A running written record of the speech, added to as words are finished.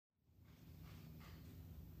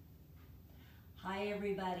Hi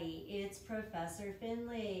everybody, it's Professor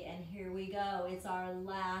Finley and here we go. It's our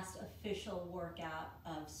last official workout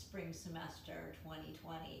of spring semester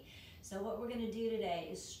 2020. So what we're going to do today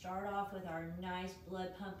is start off with our nice blood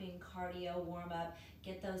pumping cardio warm up,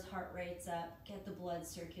 get those heart rates up, get the blood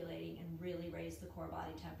circulating and really raise the core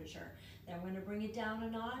body temperature. Then we're going to bring it down a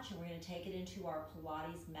notch and we're going to take it into our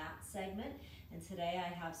Pilates mat segment. And today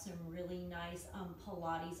I have some really nice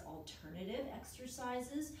Pilates alternative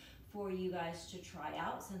exercises for you guys to try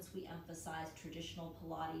out since we emphasize traditional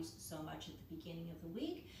Pilates so much at the beginning of the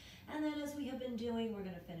week. And then as we have been doing, we're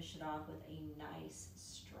going to finish it off with a nice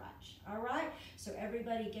stretch. All right, so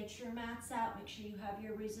everybody get your mats out. Make sure you have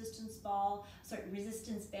your resistance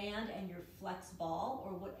band and your flex ball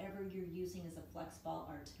or whatever you're using as a flex ball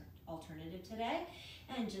alternative today.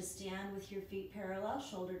 And just stand with your feet parallel,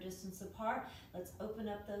 shoulder distance apart. Let's open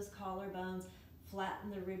up those collarbones.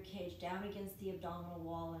 Flatten the rib cage down against the abdominal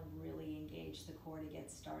wall and really engage the core to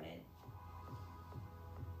get started.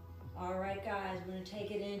 All right, guys, we're going to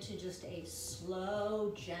take it into just a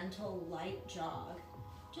slow, gentle, light jog.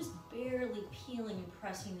 Just barely peeling and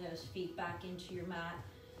pressing those feet back into your mat.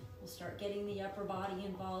 We'll start getting the upper body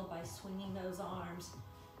involved by swinging those arms.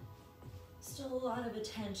 Still a lot of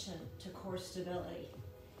attention to core stability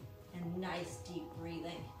and nice deep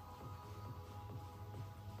breathing.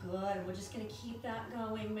 Good, we're just gonna keep that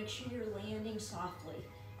going. Make sure you're landing softly.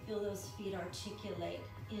 Feel those feet articulate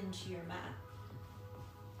into your mat.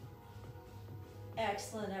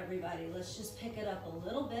 Excellent, everybody. Let's just pick it up a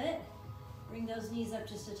little bit. Bring those knees up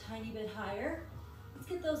just a tiny bit higher. Let's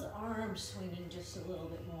get those arms swinging just a little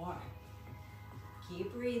bit more.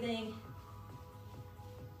 Keep breathing.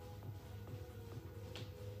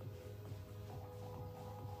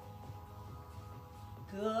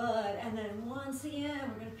 Good, and then once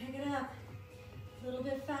again, we're gonna pick it up a little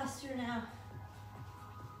bit faster now.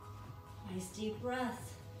 Nice deep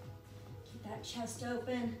breath. Keep that chest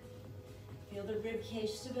open. Feel the rib cage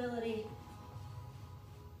stability.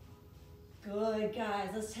 Good, guys,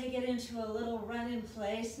 let's take it into a little run in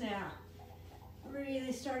place now.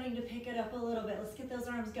 Really starting to pick it up a little bit. Let's get those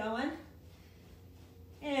arms going.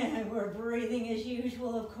 And we're breathing as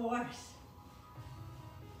usual, of course.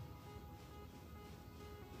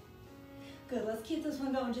 Good, let's keep this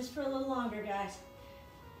one going just for a little longer, guys.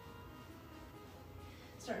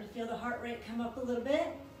 Starting to feel the heart rate come up a little bit.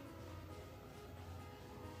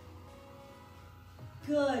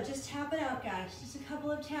 Good, just tap it out, guys. Just a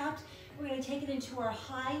couple of taps. We're gonna take it into our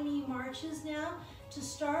high knee marches now to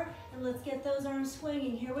start, and let's get those arms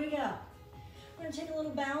swinging. Here we go. We're gonna take a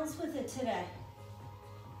little bounce with it today.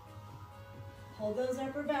 Hold those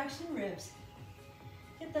upper backs and ribs.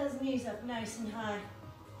 Get those knees up nice and high.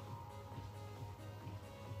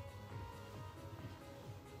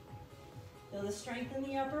 Feel the strength in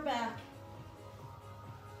the upper back.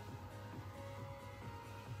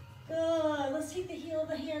 Good, let's take the heel of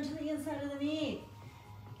the hand to the inside of the knee.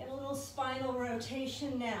 Get a little spinal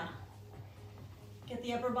rotation now. Get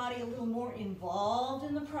the upper body a little more involved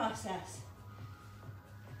in the process.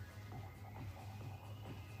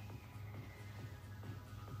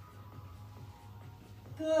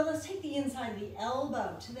 Good, let's take the inside of the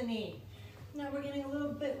elbow to the knee. Now we're getting a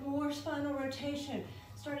little bit more spinal rotation.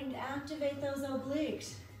 Starting to activate those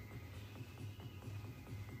obliques.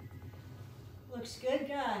 Looks good,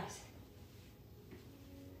 guys.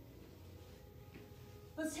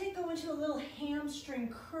 Let's go into a little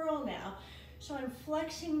hamstring curl now. So I'm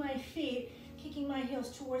flexing my feet, kicking my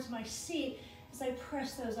heels towards my seat as I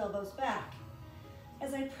press those elbows back.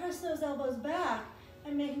 As I press those elbows back,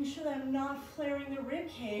 I'm making sure that I'm not flaring the rib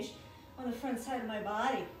cage on the front side of my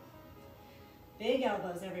body. Big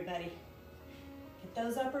elbows, everybody. Get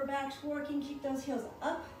those upper backs working, keep those heels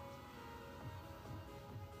up.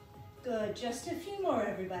 Good, just a few more,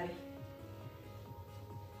 everybody.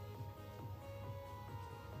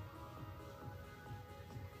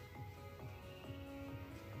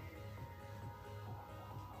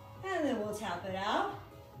 And then we'll tap it out.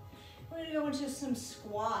 We're gonna go into some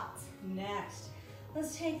squats next.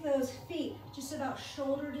 Let's take those feet just about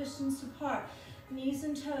shoulder distance apart. Knees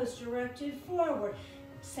and toes directed forward.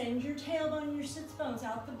 Send your tailbone and your sits bones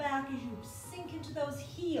out the back as you sink into those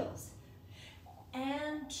heels.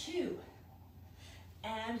 And 2,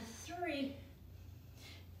 and 3,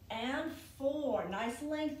 and 4. Nice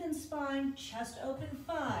lengthened spine, chest open.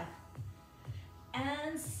 5,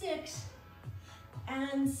 and 6,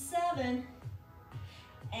 and 7,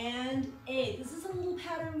 and 8. This is a little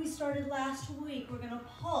pattern we started last week. We're gonna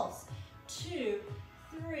pulse. 2,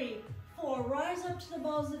 3, 4. Rise up to the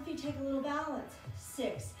balls of the feet, take a little balance.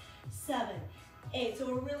 6, 7, 8. So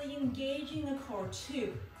we're really engaging the core.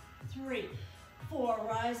 2, 3, 4,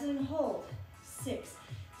 rise and hold, 6,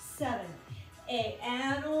 7, 8,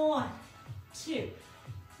 and 1, 2,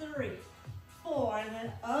 3, 4, and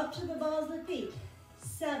then up to the balls of the feet,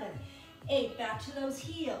 7, 8, back to those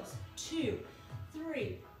heels, 2,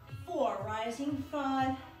 3, 4, rising,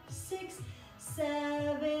 5, 6,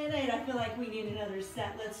 7, 8. I feel like we need another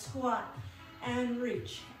set. Let's squat and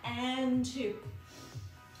reach, and 2,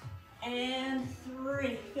 and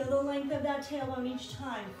 3. Feel the length of that tailbone each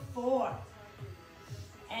time, 4,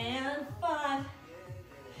 and 5,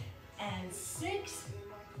 and 6,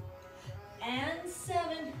 and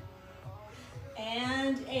 7,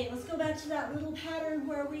 and 8. Let's go back to that little pattern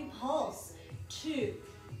where we pulse. 2,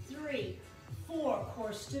 3, 4,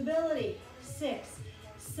 core stability. 6,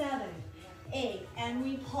 7, 8, and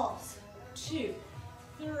we pulse. 2,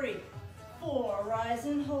 3, 4, rise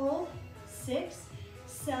and hold. 6,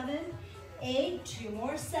 7, 8, 2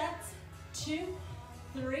 more sets. 2,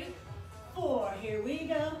 3, 4, here we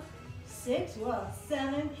go. 6, well,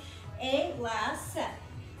 7, 8, last set.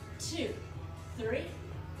 2, 3,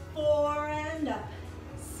 4, and up.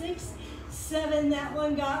 6, 7, that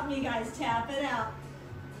one got me, guys. Tap it out.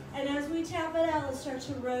 And as we tap it out, let's start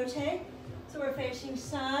to rotate. So we're facing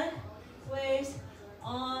sideways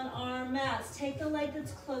on our mats. Take the leg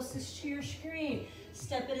that's closest to your screen.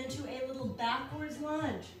 Step it into a little backwards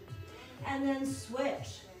lunge. And then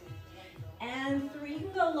switch. And 3, you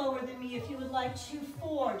can go lower than me if you would like to.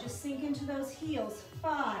 4, just sink into those heels.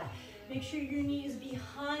 5, make sure your knee is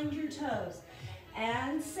behind your toes.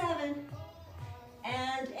 And 7,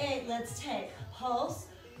 and 8, let's take pulse,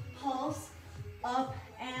 pulse, up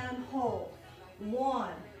and hold. 1,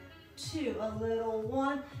 2, a little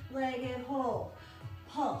one-legged hold.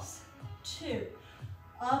 Pulse, 2,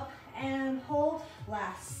 up and hold.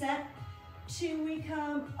 Last set. 2, we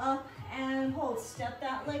come up and hold. Step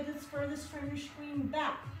that leg that's furthest from your screen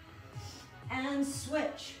back. And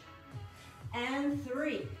switch. And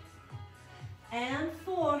 3, and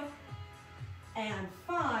 4, and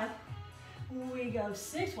 5. We go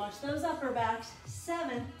 6, watch those upper backs.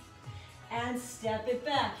 7, and step it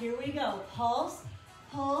back. Here we go. Pulse,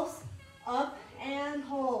 pulse, up and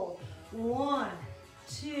hold. 1,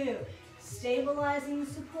 2, stabilizing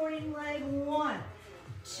the supporting leg. 1,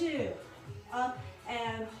 2, up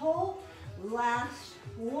and hold. Last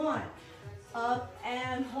one, up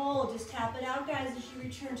and hold. Just tap it out, guys, as you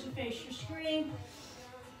return to face your screen.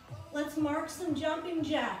 Let's mark some jumping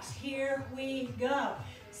jacks. Here we go.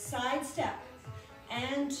 Side step,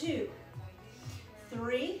 and 2,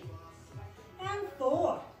 3, and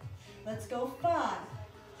 4. Let's go 5,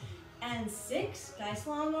 and 6. Nice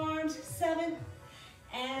long arms. 7,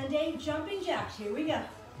 and 8. Jumping jacks. Here we go.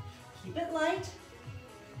 Keep it light.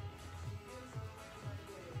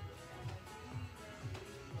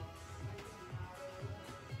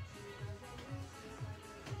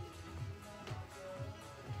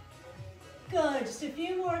 Good, just a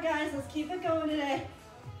few more, guys. Let's keep it going today.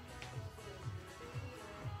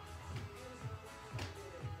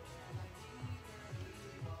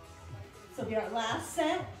 This will be our last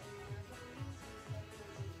set.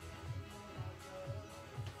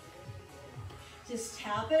 Just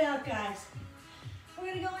tap it out, guys.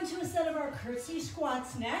 We're gonna go into a set of our curtsy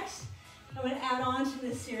squats next. I'm gonna add on to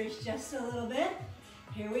this series just a little bit.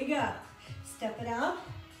 Here we go. Step it out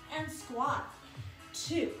and squat.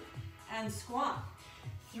 2, and squat.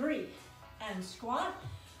 3, and squat.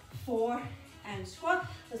 4, and squat.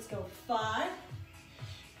 Let's go 5,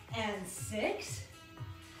 and 6,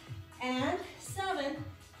 and 7,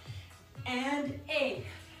 and 8.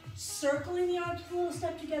 Circling the arms, a little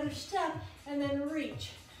step together, step, and then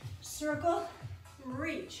reach. Circle,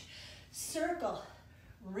 reach. Circle,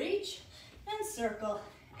 reach, and circle,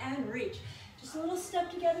 and reach. Just a little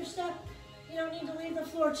step together, step. You don't need to leave the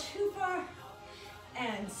floor too far.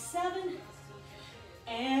 And 7,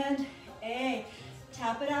 and 8.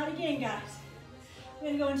 Tap it out again, guys. We're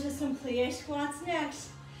gonna go into some plie squats next.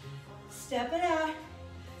 Step it out.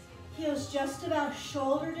 Heels just about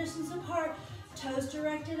shoulder distance apart. Toes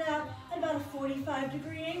directed out at about a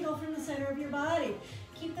 45-degree angle from the center of your body.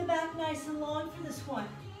 Keep the back nice and long for this one.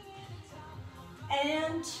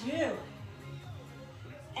 And 2,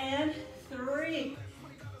 and 3,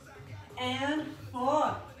 and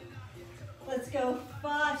 4. Let's go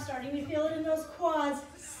 5, starting to feel it in those quads.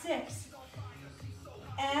 6,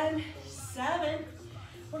 and 7.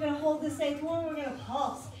 We're gonna hold this 8th one, we're gonna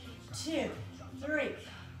pulse. 2, 3,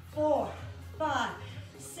 4, 5,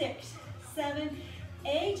 6, 7,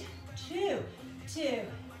 8, 2, 2,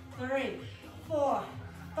 3, 4,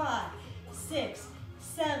 5, 6,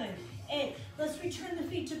 7, 8. Let's return the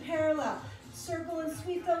feet to parallel. Circle and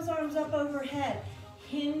sweep those arms up overhead.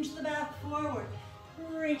 Hinge the back forward.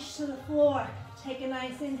 Reach to the floor. Take a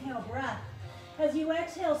nice inhale breath. As you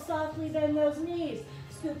exhale, softly bend those knees.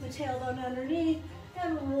 Scoop the tailbone underneath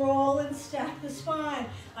and roll and stack the spine.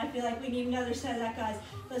 I feel like we need another set of that, guys.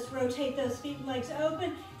 Let's rotate those feet and legs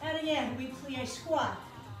open. And again, we plie squat.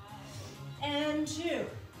 And 2.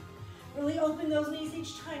 Really open those knees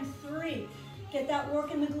each time. 3. Get that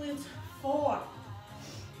work in the glutes. 4.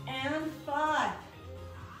 And 5.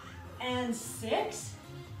 And 6.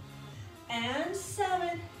 And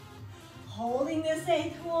 7. Holding this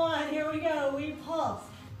 8th one. Here we go. We pulse.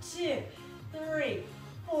 2, 3,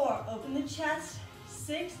 4. Open the chest.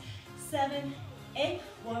 6, 7, 8.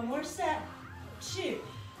 One more set. 2,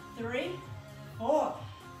 3, 4,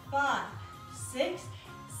 5, 6,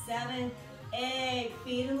 7, 8.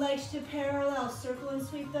 Feet and legs to parallel. Circle and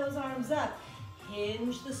sweep those arms up.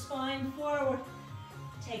 Hinge the spine forward.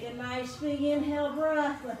 Take a nice big inhale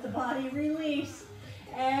breath. Let the body release.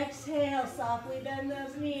 Exhale. Softly bend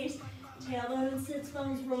those knees. Tailbone and sits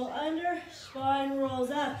bones roll under. Spine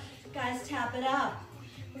rolls up. Guys, tap it out.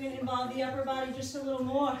 We're going to involve the upper body just a little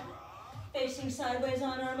more. Facing sideways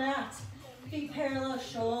on our mats. Feet parallel,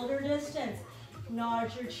 shoulder distance.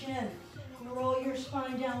 Nod your chin. Roll your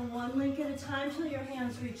spine down one link at a time till your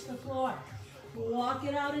hands reach the floor. Walk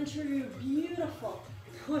it out into your beautiful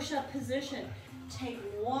push-up position. Take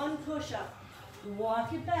one push-up.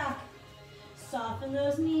 Walk it back. Soften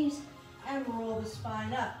those knees and roll the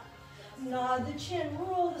spine up. Nod the chin,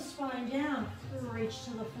 roll the spine down. Reach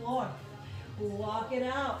to the floor. Walk it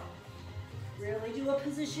out. Really do a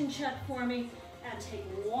position check for me and take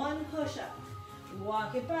one push-up.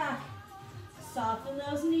 Walk it back. Soften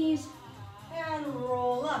those knees and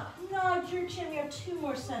roll up. Nod your chin. We have 2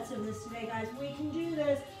 more sets of this today, guys. We can do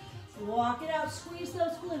this. Walk it out. Squeeze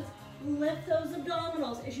those glutes. Lift those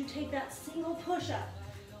abdominals as you take that single push-up.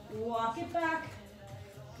 Walk it back.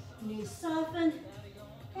 Knees soften.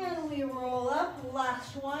 And we roll up.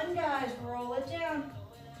 Last one, guys. Roll it down.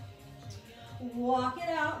 Walk it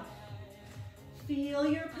out. Feel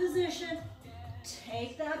your position.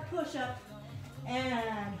 Take that push-up.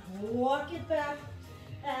 And walk it back.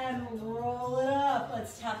 And roll it up.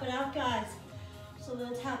 Let's tap it out, guys. So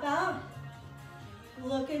we'll tap out.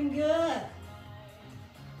 Looking good.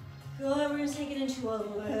 Good. We're going to take it into a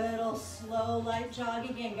little slow, light jog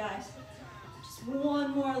again, guys. Just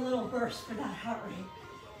one more little burst for that heart rate.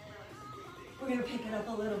 We're going to pick it up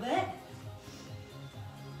a little bit.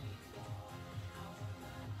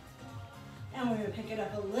 And we're going to pick it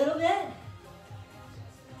up a little bit.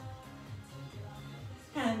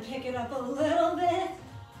 And pick it up a little bit.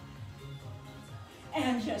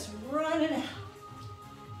 And just run it out.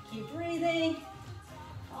 Keep breathing.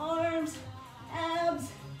 Arms,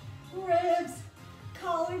 abs, ribs,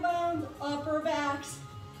 collarbones, upper backs.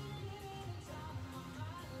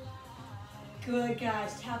 Good,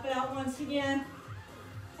 guys. Tap it out once again.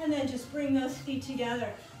 And then just bring those feet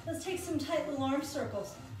together. Let's take some tight little arm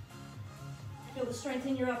circles. Feel the strength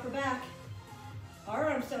in your upper back. Our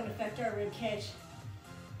arms don't affect our rib cage.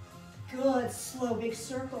 Good, slow, big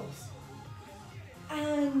circles.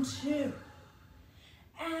 And 2.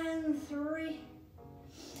 And 3.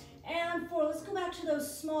 And 4. Let's go back to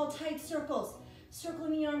those small, tight circles.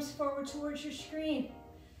 Circling the arms forward towards your screen.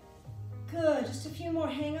 Good, just a few more,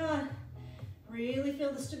 hang on. Really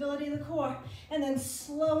feel the stability of the core. And then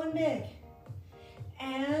slow and big.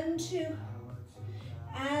 And 2.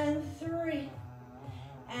 And 3.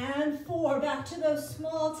 And 4. Back to those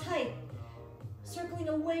small, tight. Circling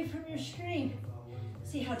away from your screen.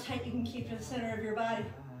 See how tight you can keep to the center of your body.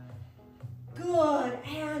 Good,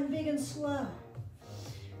 and big and slow.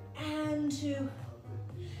 And 2.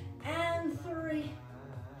 And 3.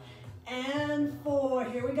 And 4.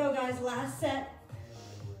 Here we go, guys, last set.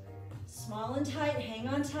 Small and tight, hang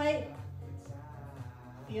on tight.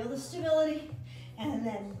 Feel the stability. And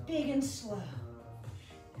then big and slow.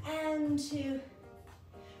 And 2.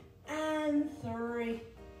 And 3.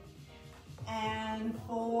 And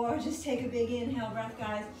 4. Just take a big inhale breath,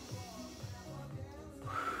 guys.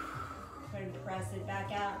 Try to press it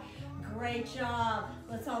back out. Great job.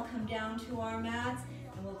 Let's all come down to our mats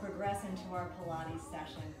and we'll progress into our Pilates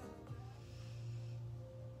session.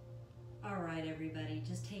 All right, everybody,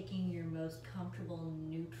 just taking your most comfortable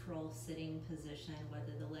neutral sitting position,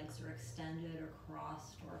 whether the legs are extended or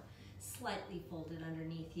crossed or slightly folded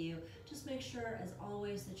underneath you. Just make sure, as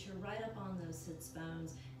always, that you're right up on those sits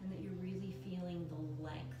bones and that you're really feeling the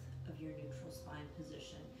length of your neutral spine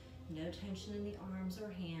position. No tension in the arms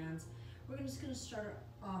or hands. We're just going to start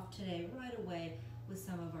off today right away with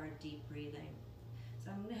some of our deep breathing.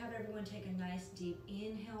 So I'm going to have everyone take a nice deep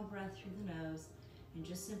inhale breath through the nose And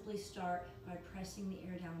just simply start by pressing the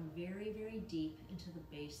air down very, very deep into the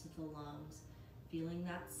base of the lungs, feeling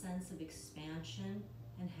that sense of expansion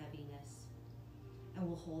and heaviness. And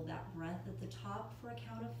we'll hold that breath at the top for a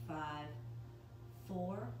count of 5,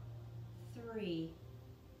 4, 3,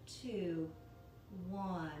 2,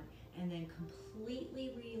 1, and then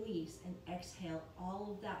completely release and exhale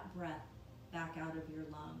all of that breath back out of your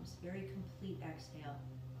lungs. Very complete exhale.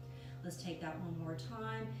 Let's take that one more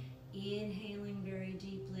time. Inhaling very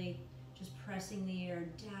deeply, just pressing the air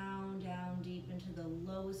down, down deep into the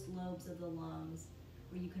lowest lobes of the lungs,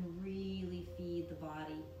 where you can really feed the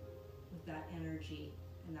body with that energy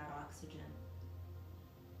and that oxygen.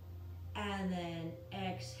 And then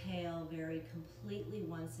exhale very completely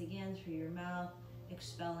once again through your mouth,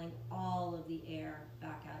 expelling all of the air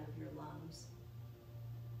back out of your lungs.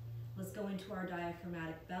 Let's go into our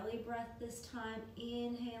diaphragmatic belly breath this time,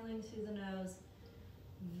 inhaling through the nose.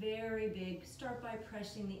 Very big. Start by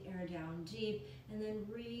pressing the air down deep and then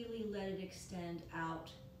really let it extend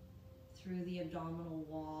out through the abdominal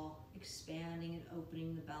wall, expanding and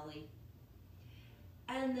opening the belly.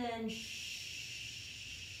 And then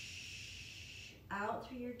out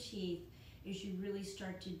through your teeth as you really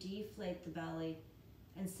start to deflate the belly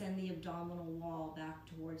and send the abdominal wall back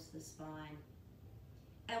towards the spine.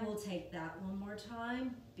 And we'll take that one more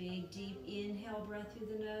time. Big, deep inhale breath through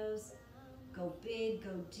the nose. Go big,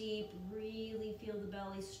 go deep, really feel the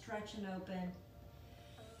belly stretch and open.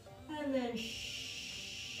 And then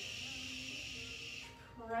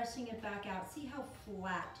pressing it back out. See how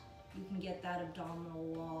flat you can get that abdominal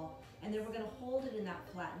wall. And then we're gonna hold it in that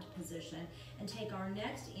flattened position and take our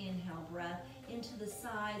next inhale breath into the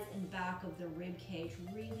sides and back of the rib cage,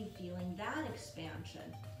 really feeling that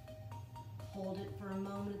expansion. Hold it for a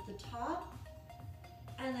moment at the top.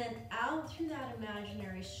 And then out through that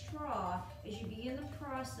imaginary straw as you begin the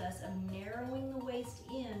process of narrowing the waist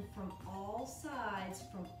in from all sides,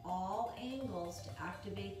 from all angles to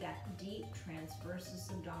activate that deep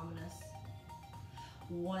transversus abdominis.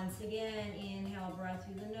 Once again, inhale breath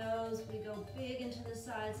through the nose. We go big into the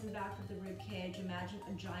sides and back of the rib cage. Imagine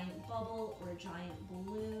a giant bubble or a giant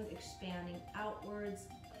balloon expanding outwards.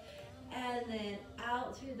 And then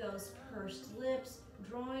out through those pursed lips,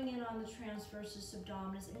 drawing in on the transversus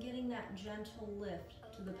abdominis and getting that gentle lift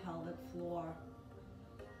to the pelvic floor.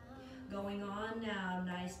 Going on now,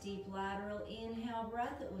 nice deep lateral inhale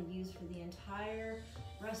breath that we'll use for the entire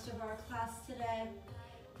rest of our class today.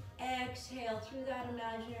 Exhale through that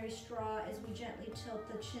imaginary straw as we gently tilt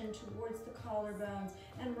the chin towards the collarbones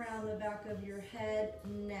and round the back of your head,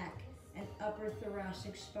 neck, and upper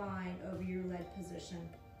thoracic spine over your leg position.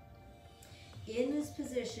 In this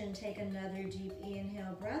position, take another deep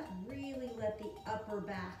inhale breath. Really let the upper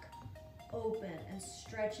back open and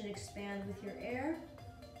stretch and expand with your air.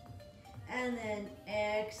 And then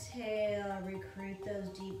exhale, recruit those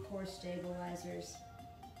deep core stabilizers.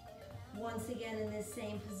 Once again, in this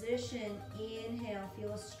same position, inhale,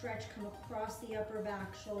 feel a stretch come across the upper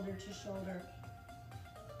back, shoulder to shoulder.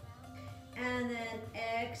 And then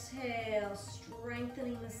exhale,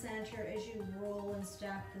 strengthening the center as you roll and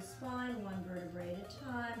stack the spine, one vertebrae at a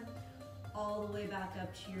time, all the way back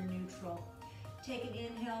up to your neutral. Take an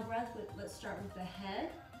inhale breath. Let's start with the head.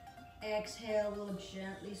 Exhale, we'll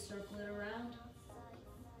gently circle it around.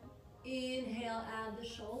 Inhale, add the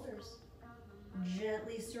shoulders.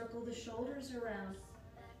 Gently circle the shoulders around.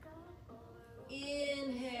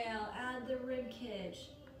 Inhale, add the rib cage.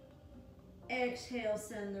 Exhale,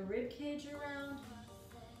 send the rib cage around.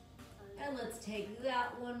 And let's take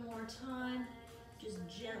that one more time. Just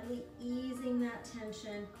gently easing that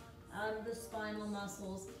tension out of the spinal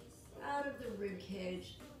muscles, out of the rib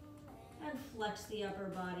cage. And flex the upper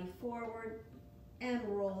body forward and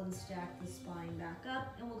roll and stack the spine back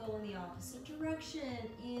up. And we'll go in the opposite direction.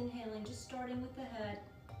 Inhaling, just starting with the head.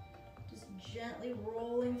 Just gently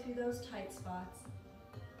rolling through those tight spots.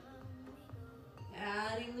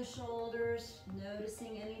 Adding the shoulders,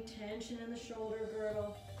 noticing any tension in the shoulder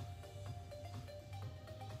girdle.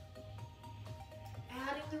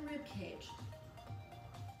 Adding the rib cage.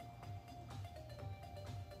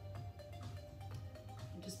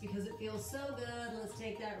 And just because it feels so good, let's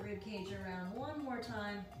take that rib cage around one more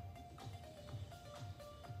time.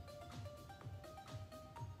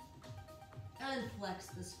 And flex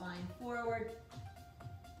the spine forward.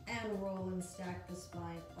 And roll and stack the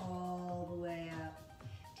spine all the way up.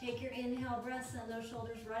 Take your inhale breath, send those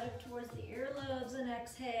shoulders right up towards the earlobes, and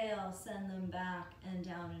exhale, send them back and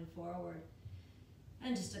down and forward.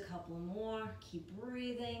 And just a couple more, keep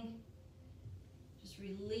breathing. Just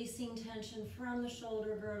releasing tension from the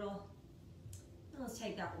shoulder girdle. And let's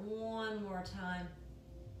take that one more time.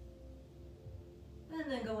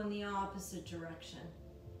 and then go in the opposite direction.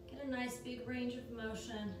 Get a nice big range of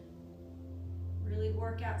motion. Really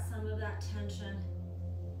work out some of that tension.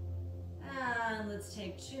 And let's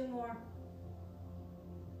take 2 more.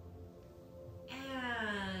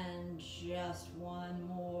 And just 1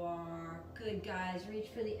 more. Good, guys. Reach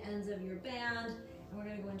for the ends of your band. And we're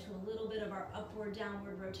going to go into a little bit of our upward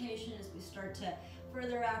downward rotation as we start to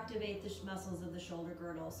further activate the muscles of the shoulder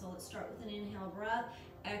girdle. So let's start with an inhale breath.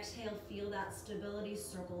 Exhale, feel that stability.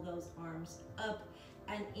 Circle those arms up.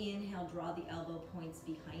 And inhale, draw the elbow points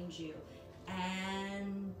behind you.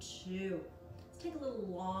 And 2. Let's take a little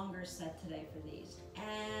longer set today for these.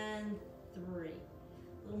 And 3.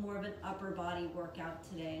 A little more of an upper body workout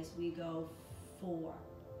today as we go 4.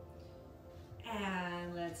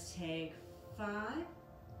 And let's take 5.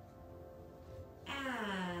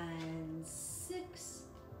 And 6.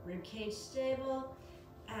 Ribcage stable.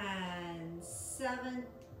 And 7.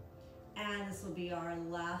 And this will be our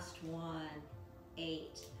last one.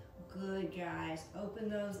 8. Good, guys. Open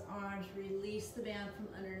those arms, release the band from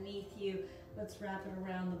underneath you. Let's wrap it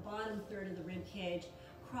around the bottom third of the rib cage.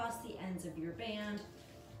 Cross the ends of your band.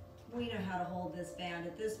 We know how to hold this band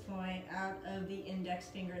at this point. Out of the index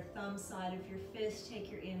finger, thumb side of your fist, take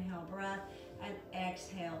your inhale breath and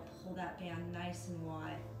exhale. Pull that band nice and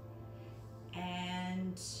wide.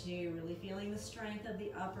 And 2, really feeling the strength of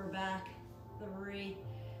the upper back. 3,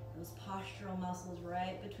 those postural muscles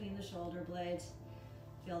right between the shoulder blades.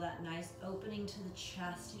 Feel that nice opening to the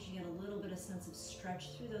chest as you get a little bit of sense of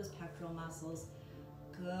stretch through those pectoral muscles.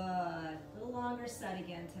 Good. A little longer set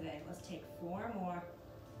again today. Let's take 4 more.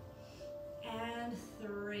 And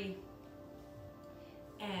 3.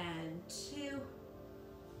 And 2.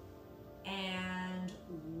 And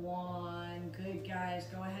 1. Good, guys.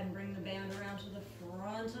 Go ahead and bring the band around to the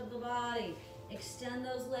front of the body. Extend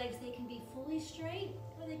those legs. They can be fully straight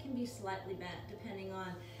or they can be slightly bent depending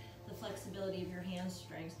on the flexibility of your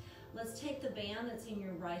hamstrings. Let's take the band that's in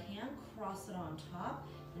your right hand, cross it on top,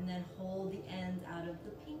 and then hold the ends out of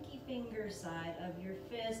the pinky finger side of your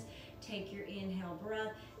fist. Take your inhale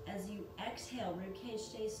breath. As you exhale, ribcage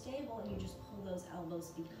stays stable, and you just pull those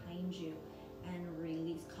elbows behind you and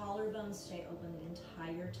release. Collarbones stay open the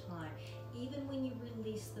entire time. Even when you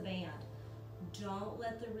release the band, don't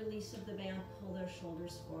let the release of the band pull those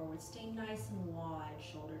shoulders forward. Stay nice and wide,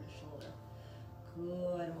 shoulder to shoulder.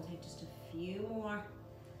 Good, and we'll take just a few more.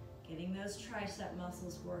 Getting those tricep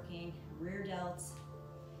muscles working, rear delts.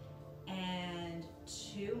 And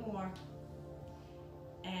 2 more.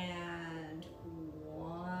 And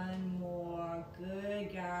 1 more.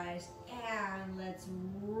 Good, guys. And let's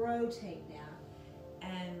rotate down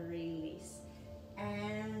and release.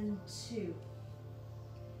 And 2.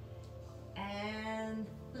 And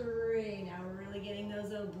 3. Now we're really getting those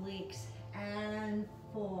obliques. And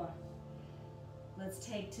 4. Let's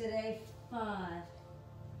take today 5.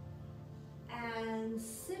 And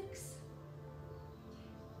 6.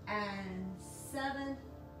 And 7.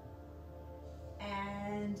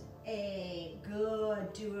 And 8.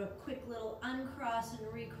 Good. Do a quick little uncross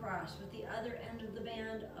and recross with the other end of the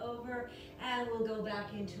band over. And we'll go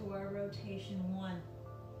back into our rotation. 1.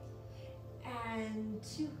 And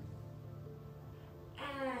 2.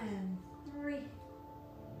 And 3.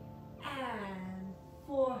 And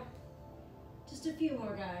 4. Just a few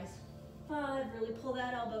more, guys. 5, really pull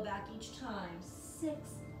that elbow back each time. 6,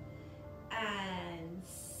 and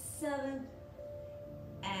 7,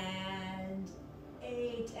 and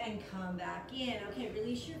 8, and come back in. Okay,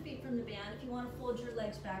 release your feet from the band. If you want to fold your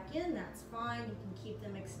legs back in, that's fine. You can keep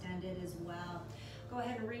them extended as well. Go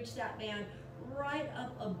ahead and reach that band right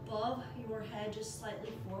up above your head, just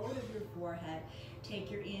slightly forward of your forehead.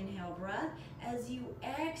 Take your inhale breath. As you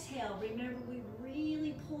exhale, remember we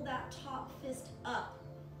really pull that top fist up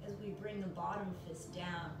as we bring the bottom fist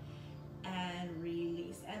down and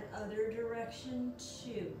release. And other direction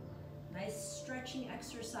too. Nice stretching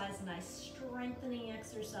exercise, nice strengthening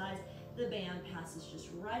exercise. The band passes just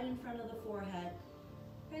right in front of the forehead.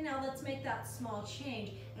 Okay, now let's make that small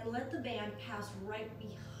change and let the band pass right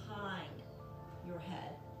behind your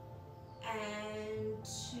head. And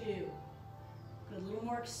 2. Good, a little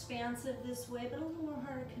more expansive this way, but a little more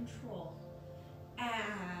hard to control.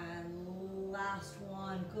 And last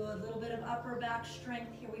one. Good, a little bit of upper back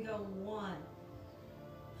strength. Here we go. 1.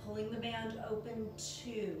 Pulling the band open.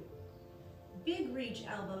 2. Big reach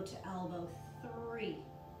elbow to elbow. 3.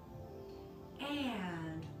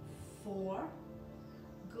 And 4.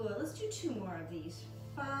 Good, let's do 2 more of these.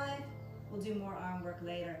 5, we'll do more arm work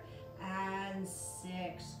later. And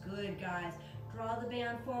 6, good guys. Draw the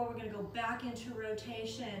band forward. We're gonna go back into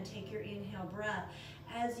rotation. Take your inhale breath.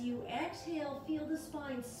 As you exhale, feel the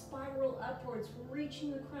spine spiral upwards,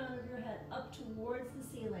 reaching the crown of your head up towards the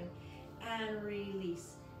ceiling. And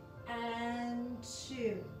release. And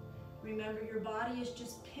 2. Remember, your body is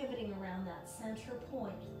just pivoting around that center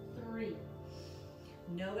point. 3.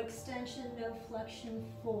 No extension, no flexion.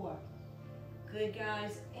 4. Good,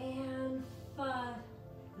 guys. And 5.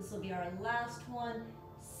 This will be our last one.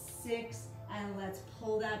 6. And let's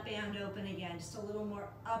pull that band open again. Just a little more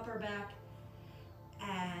upper back.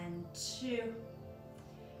 And 2.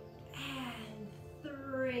 And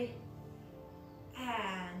 3.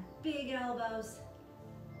 And big elbows.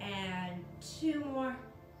 And 2 more.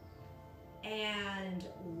 And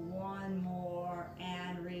 1 more.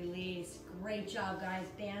 And release. Great job, guys.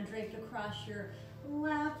 Band draped across your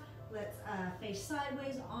lap. Let's face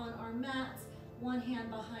sideways on our mats. One hand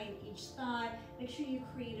behind each thigh. Make sure you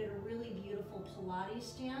created a really beautiful Pilates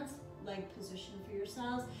stance, leg position for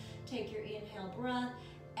yourselves. Take your inhale breath.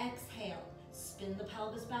 Exhale. Spin the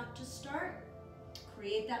pelvis back to start.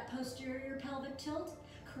 Create that posterior pelvic tilt.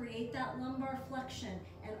 Create that lumbar flexion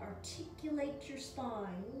and articulate your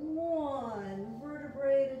spine 1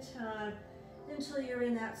 vertebrae at a time until you're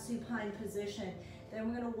in that supine position. Then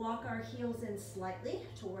we're going to walk our heels in slightly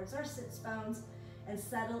towards our sits bones and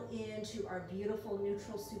settle into our beautiful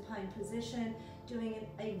neutral supine position, doing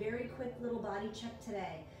a very quick little body check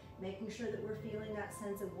today, making sure that we're feeling that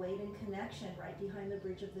sense of weight and connection right behind the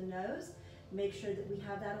bridge of the nose. Make sure that we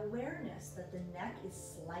have that awareness that the neck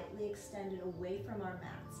is slightly extended away from our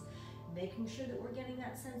mats. Making sure that we're getting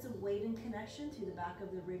that sense of weight and connection through the back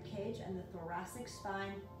of the rib cage and the thoracic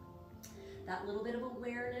spine. That little bit of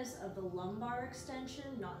awareness of the lumbar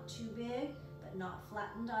extension, not too big, but not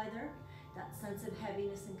flattened either. That sense of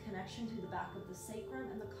heaviness and connection through the back of the sacrum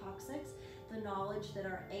and the coccyx. The knowledge that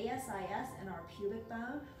our ASIS and our pubic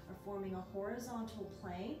bone are forming a horizontal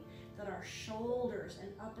plane, that our shoulders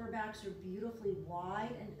and upper backs are beautifully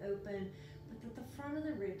wide and open, but that the front of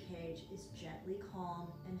the rib cage is gently calm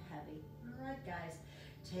and heavy. All right, guys,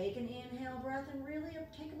 take an inhale breath and really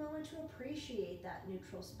take a moment to appreciate that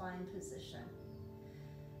neutral spine position.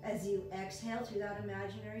 As you exhale through that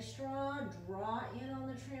imaginary straw, draw in on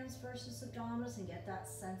the transversus abdominis and get that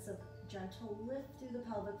sense of gentle lift through the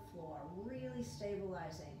pelvic floor, really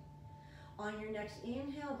stabilizing. On your next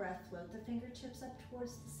inhale breath, float the fingertips up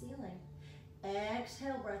towards the ceiling.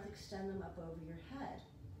 Exhale breath, extend them up over your head.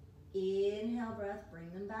 Inhale breath, bring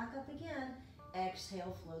them back up again.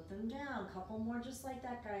 Exhale, float them down. Couple more just like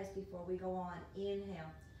that, guys, before we go on.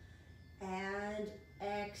 Inhale and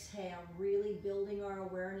exhale, really building our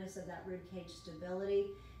awareness of that ribcage stability,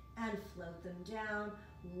 and float them down.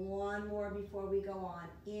 One more before we go on.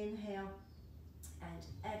 Inhale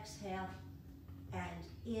and exhale and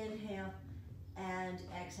inhale and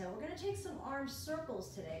exhale. We're going to take some arm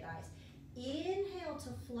circles today, guys. Inhale to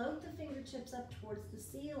float the fingertips up towards the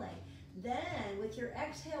ceiling. Then, with your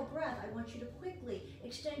exhale breath, I want you to quickly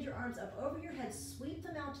extend your arms up over your head, sweep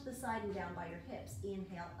them out to the side and down by your hips.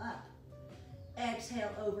 Inhale up.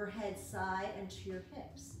 Exhale overhead, side, and to your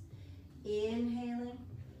hips. Inhaling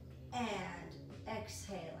and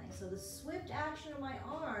exhaling. So the swift action of my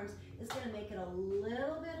arms is going to make it a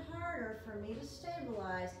little bit harder for me to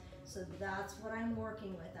stabilize. So that's what I'm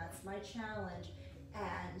working with. That's my challenge.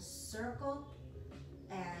 And circle,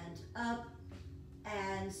 and up,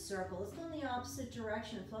 and circle. Let's go in the opposite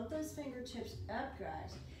direction. Float those fingertips up,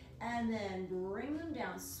 guys. And then bring them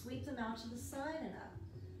down. Sweep them out to the side and up.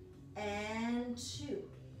 And 2.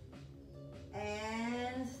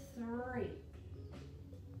 And 3.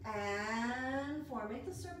 And 4. Make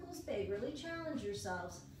the circles big. Really challenge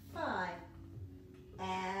yourselves. 5.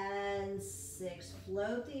 And 6.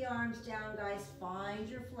 Float the arms down, guys. Find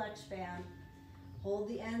your flex band. Hold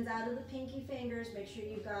the ends out of the pinky fingers. Make sure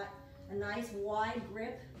you've got a nice wide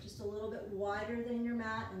grip, just a little bit wider than your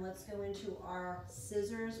mat. And let's go into our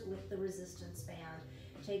scissors with the resistance band.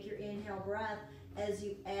 Take your inhale breath. As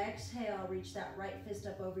you exhale, reach that right fist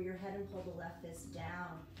up over your head and pull the left fist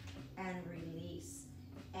down. And release.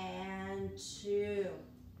 And 2.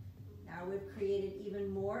 Now we've created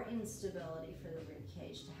even more instability for the rib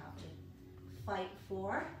cage to have to fight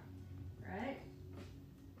for, right?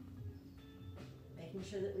 Making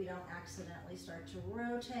sure that we don't accidentally start to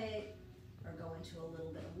rotate or go into a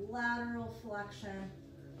little bit of lateral flexion.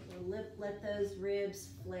 Or let those ribs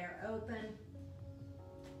flare open.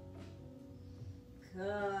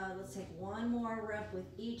 Good. Let's take one more rep with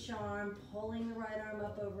each arm, pulling the right arm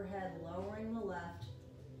up overhead, lowering the left.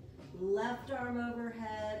 Left arm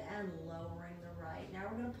overhead and lowering the right. Now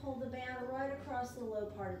we're going to pull the band right across the low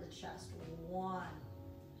part of the chest. 1,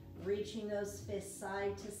 reaching those fists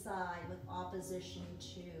side to side with opposition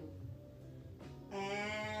 2.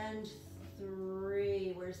 And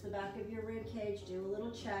 3. Where's the back of your rib cage? Do a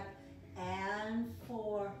little check. And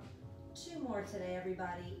 4. 2 more today,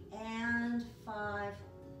 everybody. And 5.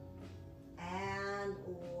 And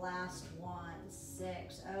last one,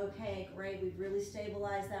 6. Okay, great. We've really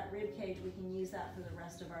stabilized that rib cage. We can use that for the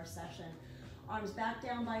rest of our session. Arms back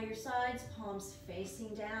down by your sides, palms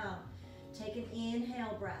facing down. Take an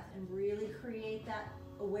inhale breath and really create that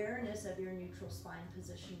awareness of your neutral spine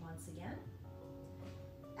position once again.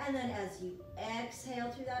 And then as you exhale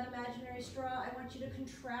through that imaginary straw, I want you to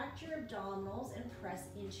contract your abdominals and press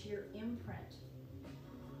into your imprint.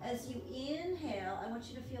 As you inhale, I want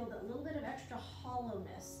you to feel that little bit of extra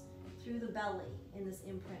hollowness through the belly in this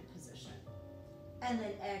imprint position. And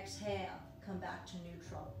then exhale, come back to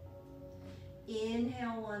neutral.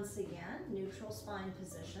 Inhale once again, neutral spine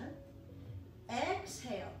position.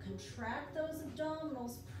 Exhale, contract those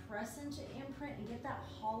abdominals, press into imprint and get that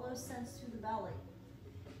hollow sense through the belly.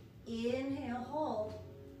 Inhale, hold,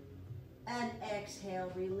 and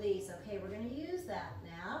exhale, release. Okay, we're going to use that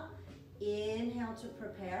now. Inhale to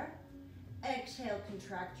prepare. Exhale,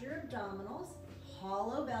 contract your abdominals,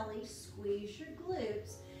 hollow belly, squeeze your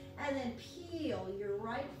glutes, and then peel your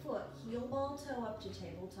right foot, heel ball toe up to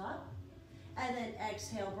tabletop. And then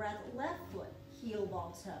exhale, breath, left foot, heel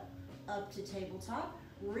ball toe up to tabletop.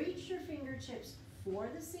 Reach your fingertips for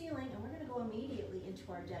the ceiling, and we're going to go immediately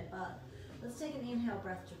into our dead bug. Let's take an inhale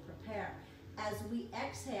breath to prepare. As we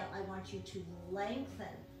exhale, I want you to lengthen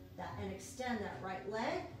that and extend that right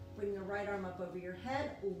leg. Bring the right arm up over your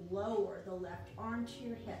head. Lower the left arm to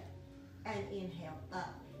your hip. And inhale,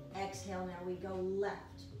 up. Exhale, now we go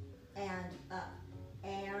left and up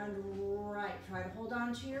and right. Try to hold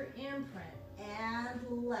on to your imprint.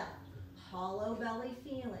 And left. Hollow belly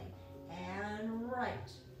feeling. And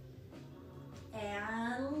right.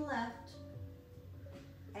 And left.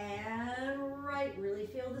 And right. Really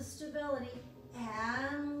feel the stability.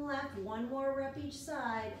 And left. One more rep each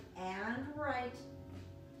side. And right.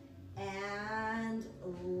 And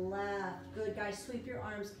left. Good, guys. Sweep your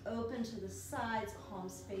arms open to the sides,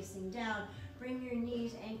 palms facing down. Bring your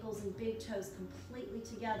knees, ankles, and big toes completely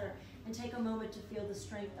together. And take a moment to feel the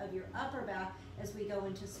strength of your upper back as we go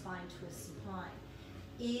into spine twist supine.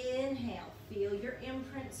 Inhale. Feel your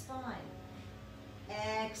imprint spine.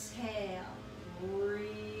 Exhale.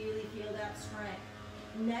 Really feel that strength.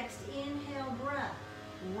 Next inhale breath.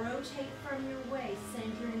 Rotate from your waist.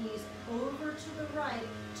 Send your knees over to the right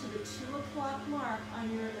to the 2 o'clock mark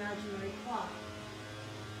on your imaginary clock.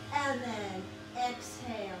 And then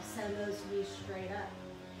exhale. Send those knees straight up.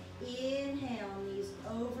 Inhale, knees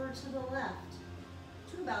over to the left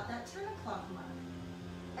to about that 10 o'clock mark.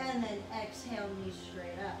 And then exhale, knees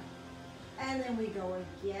straight up. And then we go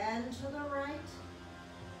again to the right.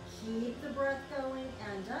 Keep the breath going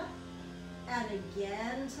and up. And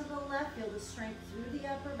again to the left. Feel the strength through the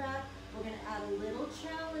upper back. We're going to add a little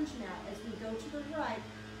challenge now. As we go to the right,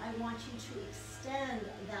 I want you to extend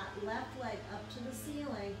that left leg up to the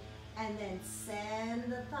ceiling and then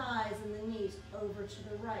send the thighs and the knees over to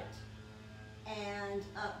the right. And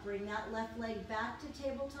up. Bring that left leg back to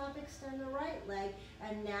tabletop. Extend the right leg.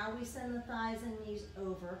 And now we send the thighs and knees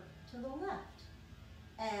over to the left.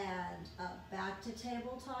 And up. Back to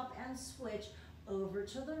tabletop and switch over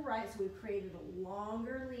to the right. So we've created a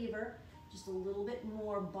longer lever, just a little bit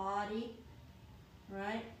more body,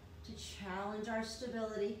 right, to challenge our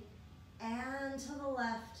stability. And to the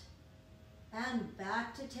left. And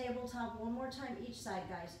back to tabletop. One more time each side,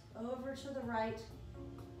 guys. Over to the right.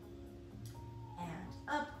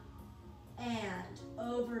 And up. And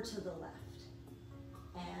over to the left.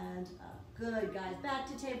 And up. Good, guys. Back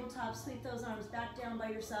to tabletop. Sweep those arms back down by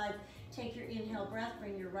your sides. Take your inhale breath.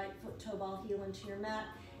 Bring your right foot toe ball heel into your mat.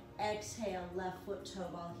 Exhale, left foot toe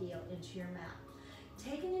ball heel into your mat.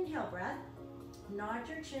 Take an inhale breath. Nod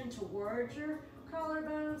your chin towards your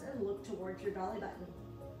collarbones and look towards your belly button.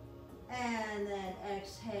 And then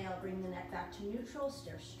exhale, bring the neck back to neutral,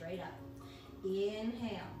 stare straight up.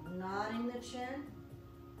 Inhale, nodding the chin.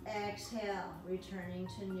 Exhale, returning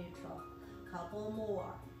to neutral. Couple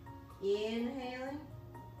more. Inhaling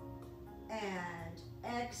and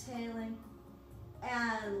exhaling.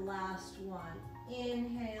 And last one.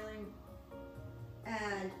 Inhaling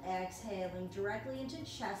and exhaling directly into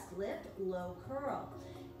chest lift, low curl.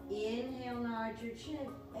 Inhale, nod your chin.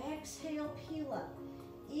 Exhale, peel up.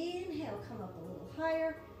 Inhale, come up a little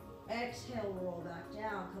higher. Exhale, roll back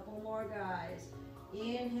down. Couple more, guys.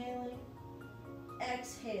 Inhaling,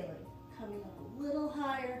 exhaling, coming up a little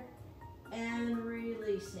higher and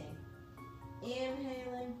releasing.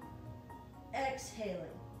 Inhaling, exhaling,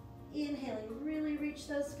 Inhaling, really reach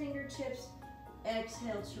those fingertips.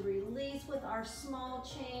 Exhale to release with our small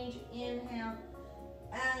change. Inhale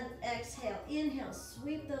and exhale. Inhale,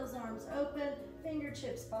 sweep those arms open,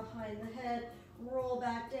 fingertips behind the head. Roll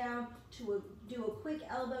back down to do a quick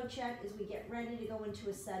elbow check as we get ready to go into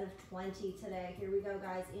a set of 20 today. Here we go,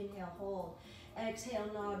 guys. Inhale, hold. Exhale,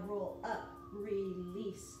 nod, roll up,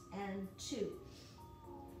 release, and 2,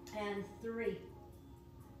 and 3,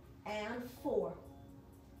 and 4,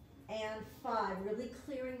 and 5. Really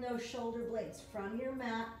clearing those shoulder blades from your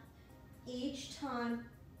mat each time.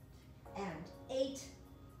 And 8,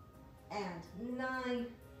 and 9,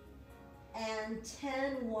 and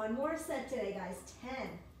 10. One more set today, guys.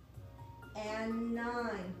 10, and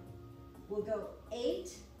 9. We'll go 8,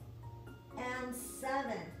 and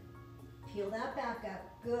 7. Peel that back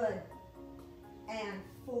up. Good. And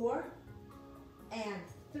 4, and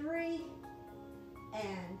 3,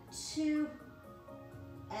 and 2,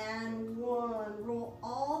 and 1. Roll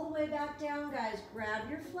all the way back down, guys. Grab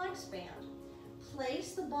your flex band.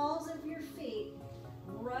 Place the balls of your feet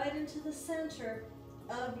right into the center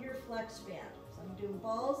of your flex band. So I'm doing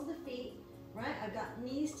balls of the feet, right? I've got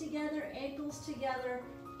knees together, ankles together,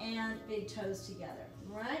 and big toes together,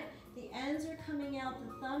 right? The ends are coming out,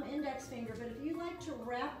 the thumb, index finger, but if you like to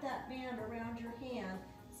wrap that band around your hand,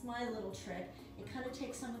 it's my little trick. It kind of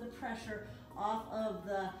takes some of the pressure off of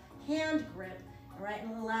the hand grip, all right,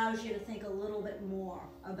 and it allows you to think a little bit more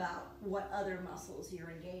about what other muscles you're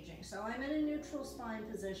engaging. So I'm in a neutral spine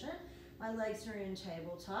position. My legs are in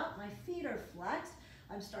tabletop. My feet are flexed.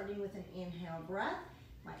 I'm starting with an inhale breath.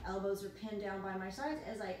 My elbows are pinned down by my sides.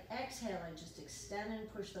 As I exhale, I just extend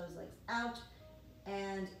and push those legs out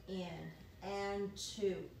and in, and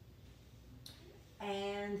 2,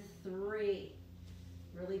 and 3.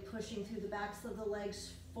 Really pushing through the backs of the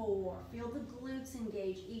legs. 4. Feel the glutes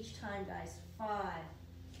engage each time, guys. 5,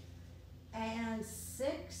 and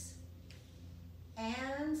 6,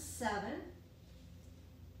 and 7,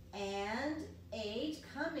 and 8.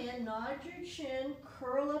 Come in, nod your chin,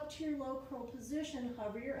 curl up to your low curl position,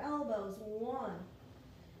 hover your elbows. 1,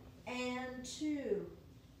 and 2,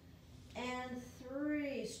 and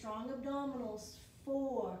 3. Strong abdominals.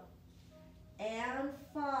 4, and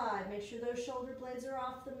 5. Make sure those shoulder blades are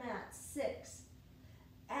off the mat. 6,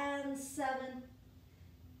 and 7,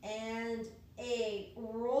 and 8.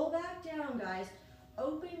 Roll back down, guys.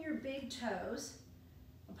 Open your big toes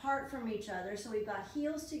apart from each other. So we've got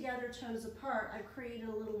heels together, toes apart. I've created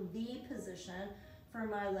a little V position for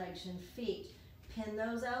my legs and feet. Pin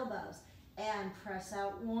those elbows and press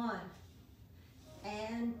out. 1,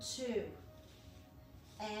 and 2,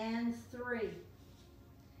 and 3,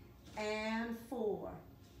 and 4.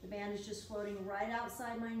 The band is just floating right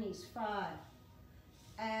outside my knees. 5,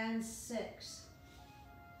 and 6,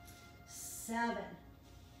 7,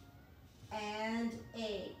 and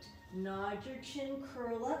 8. Nod your chin,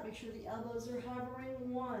 curl up. Make sure the elbows are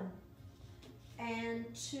hovering. 1, and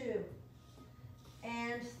 2,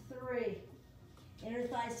 and 3. Inner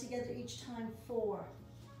thighs together each time. 4,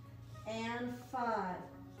 and 5,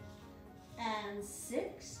 and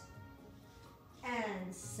 6,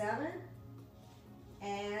 and 7,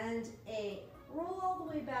 and 8. Roll all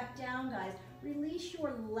the way back down, guys. Release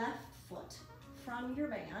your left foot from your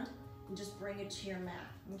band and just bring it to your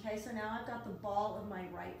mat. Okay, so now I've got the ball of my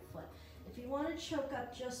right foot. If you want to choke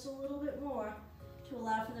up just a little bit more to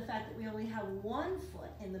allow for the fact that we only have one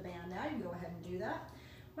foot in the band now, you can go ahead and do that.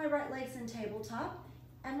 My right leg's in tabletop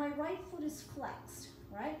and my right foot is flexed,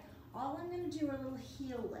 right? All I'm going to do are little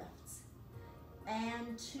heel lifts.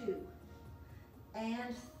 And 2,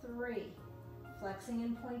 and 3. Flexing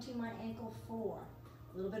and pointing my ankle. 4.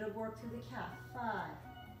 A little bit of work through the calf. 5,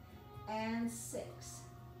 and 6,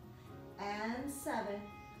 and 7.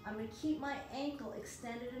 I'm going to keep my ankle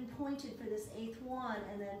extended and pointed for this 8th one,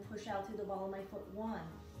 and then push out through the ball of my foot. 1,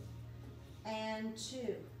 and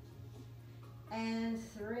 2, and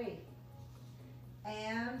 3,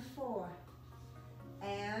 and 4,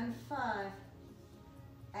 and 5,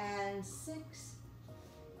 and 6,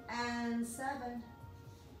 and 7,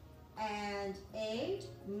 and 8.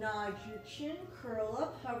 Nod your chin, curl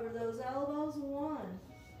up, hover those elbows. 1,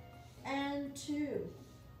 and 2,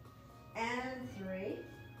 and 3,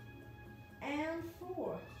 and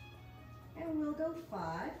 4. And we'll go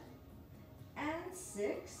 5, and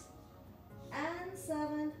 6, and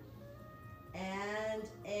 7, and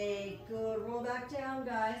 8. Good. Roll back down,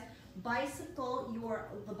 guys. Bicycle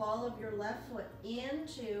the ball of your left foot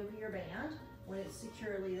into your band. When it's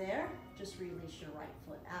securely there, just release your right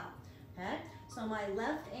foot out. Okay? So my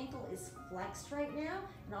left ankle is flexed right now,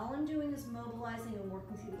 and all I'm doing is mobilizing and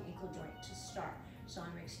working through the ankle joint to start. So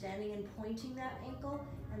I'm extending and pointing that ankle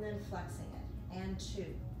and then flexing it. And 2,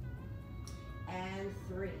 and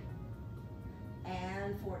 3,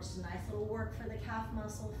 and 4. Just a nice little work for the calf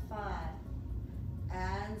muscle. 5,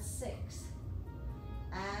 and 6,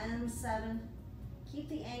 and 7. Keep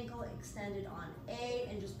the ankle extended on 8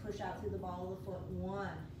 and just push out through the ball of the foot. 1,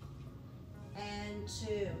 and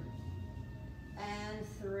 2, and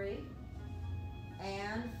 3,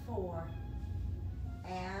 and 4,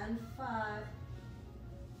 and 5,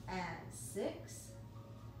 and 6,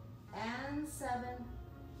 and 7,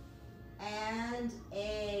 and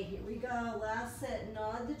 8. Here we go. Last set.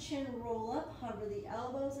 Nod the chin, roll up, hover the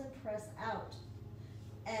elbows, and press out.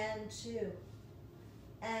 And 2,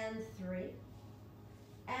 and 3,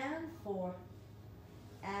 and 4,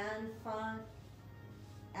 and 5,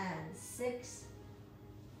 and 6,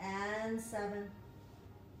 and 7,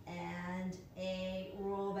 and 8.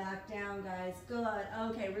 Roll back down, guys. Good.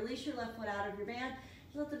 Okay, release your left foot out of your band.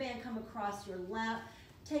 Let the band come across your lap.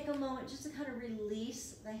 Take a moment just to kind of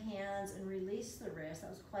release the hands and release the wrist. That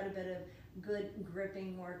was quite a bit of good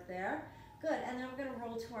gripping work there. Good, and then we're gonna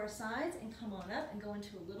roll to our sides and come on up and go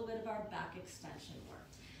into a little bit of our back extension work.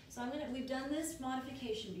 So we've done this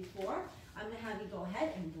modification before. I'm gonna have you go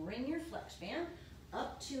ahead and bring your flex band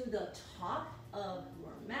up to the top of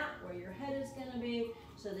your mat where your head is gonna be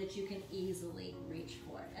so that you can easily reach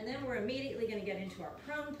for it. And then we're immediately gonna get into our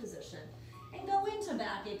prone position and go into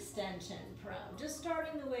back extension prone. Just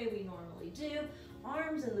starting the way we normally do.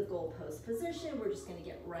 Arms in the goalpost position. We're just gonna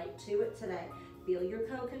get right to it today. Feel your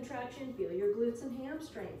co-contraction, feel your glutes and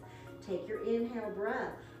hamstrings. Take your inhale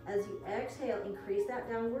breath. As you exhale, increase that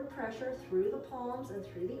downward pressure through the palms and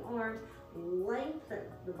through the arms. Lengthen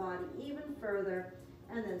the body even further,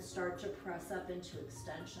 and then start to press up into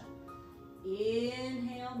extension.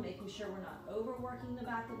 Inhale, making sure we're not overworking the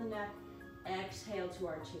back of the neck. Exhale to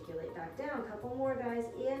articulate back down. A couple more, guys.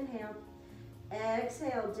 Inhale.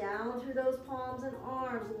 Exhale, down through those palms and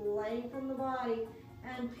arms. Lengthen the body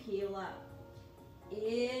and peel up.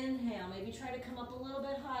 Inhale, maybe try to come up a little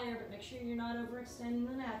bit higher, but make sure you're not overextending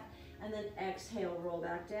the neck. And then exhale, roll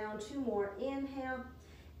back down. 2 more. Inhale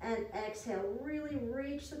and exhale. Really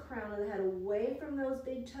reach the crown of the head away from those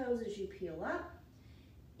big toes as you peel up.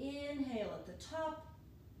 Inhale at the top.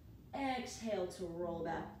 Exhale to roll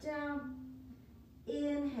back down.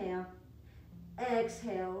 Inhale.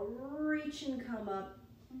 Exhale, reach and come up.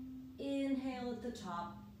 Inhale at the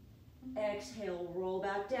top. Exhale, roll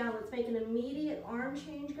back down. Let's make an immediate arm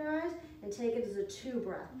change, guys, and take it as a 2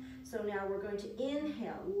 breath. So now we're going to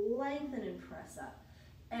inhale, lengthen and press up.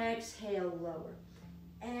 Exhale, lower.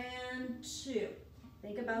 And 2.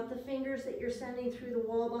 Think about the fingers that you're sending through the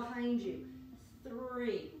wall behind you.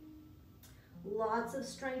 3. Lots of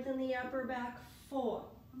strength in the upper back. 4.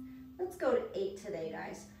 Let's go to 8 today,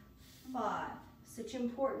 guys. 5. Such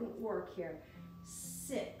important work here.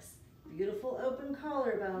 6. Beautiful open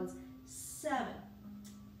collarbones. 7.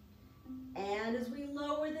 And as we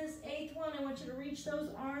lower this 8th one, I want you to reach those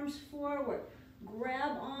arms forward.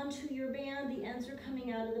 Grab onto your band. The ends are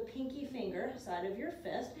coming out of the pinky finger, side of your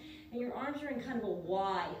fist, and your arms are in kind of a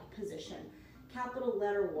Y position. Capital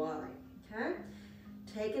letter Y, okay?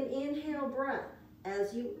 Take an inhale breath.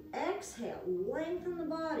 As you exhale, lengthen the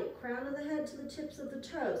body, crown of the head to the tips of the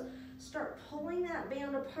toes. Start pulling that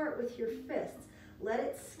band apart with your fists. Let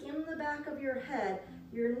it skim the back of your head,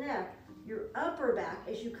 your neck, your upper back.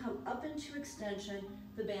 As you come up into extension,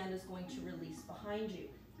 the band is going to release behind you.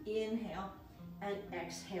 Inhale and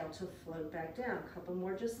exhale to float back down. A couple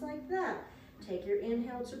more just like that. Take your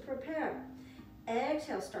inhale to prepare.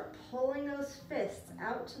 Exhale, start pulling those fists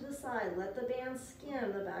out to the side. Let the band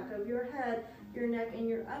skim the back of your head, your neck, and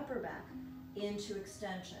your upper back into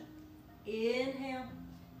extension. Inhale,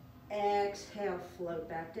 exhale, float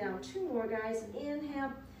back down. 2 more, guys.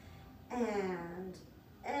 Inhale and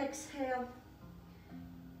exhale.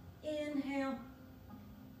 Inhale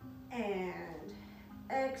and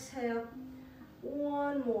exhale.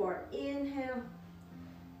 1 more. Inhale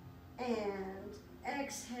and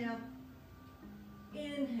exhale.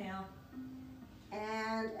 Inhale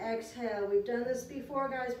and exhale. We've done this before,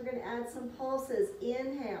 guys. We're going to add some pulses.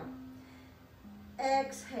 Inhale,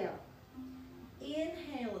 exhale.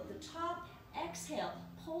 Inhale at the top, exhale.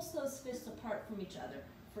 Pulse those fists apart from each other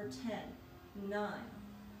for 10, 9,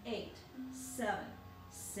 8, 7,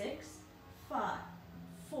 6, 5,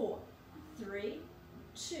 4, 3,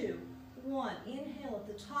 2, 1. Inhale at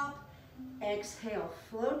the top, exhale.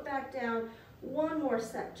 Float back down. 1 more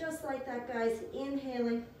set, just like that, guys.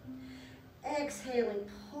 Inhaling, exhaling,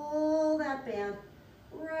 pull that band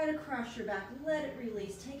right across your back. Let it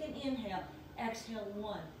release. Take an inhale, exhale.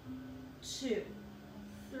 1, 2,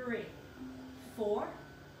 3, 4,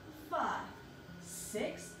 5,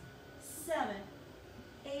 6, 7,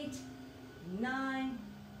 8, 9,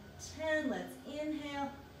 10. Let's inhale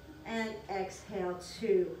and exhale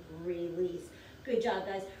to release. Good job,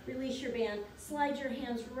 guys. Release your band. Slide your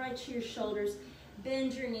hands right to your shoulders.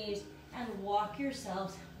 Bend your knees and walk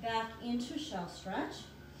yourselves back into shell stretch.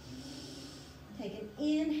 Take an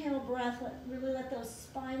inhale breath. Really let those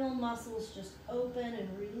spinal muscles just open and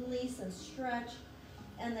release and stretch.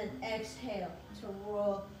 And then exhale to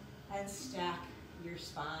roll and stack your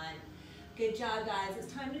spine. Good job, guys.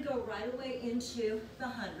 It's time to go right away into the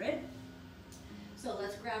 100. So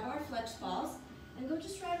let's grab our flex balls and go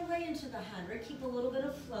just right away into the 100. Keep a little bit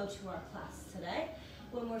of flow to our class today.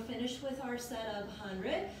 When we're finished with our set of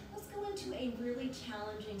 100, let's go into a really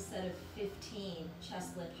challenging set of 15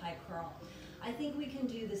 chest lift high curl. I think we can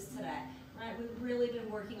do this today, right? We've really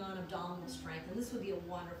been working on abdominal strength, and this would be a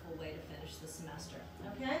wonderful way to finish the semester,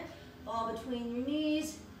 okay? Ball between your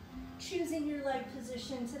knees, choosing your leg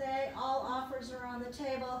position today. All offers are on the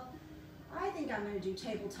table. I think I'm gonna do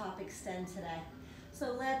tabletop extend today.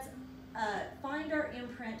 So let's find our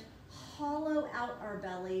imprint, hollow out our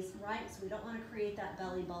bellies, right? So we don't wanna create that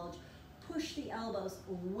belly bulge. Push the elbows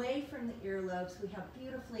away from the earlobes. We have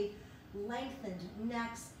beautifully lengthened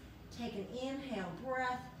necks. Take an inhale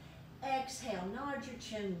breath, exhale, nod your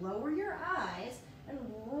chin, lower your eyes, and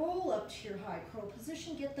roll up to your high curl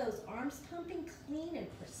position. Get those arms pumping clean and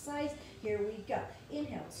precise. Here we go.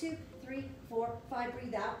 Inhale, 2, 3, 4, 5.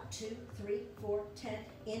 Breathe out, 2, 3, 4, 10.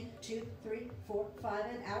 In, 2, 3, 4, 5,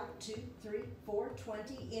 and out, 2, 3, 4,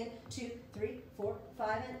 20. In, 2, 3, 4,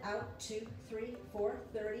 5, and out, 2, 3, 4,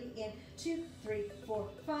 30. In, 2, 3, 4,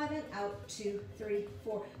 5, and out, 2, 3,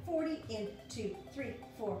 4, 40. In, 2, 3,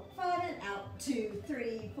 4, 5, and out, 2,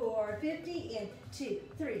 3, 4, 50. In, 2,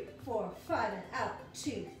 3, 4, 5, and out,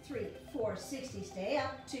 2, 3, 4, 60. Stay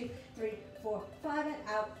out, 2, 3, 4, 5, and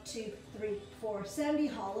out, 2, 3, 4, 70.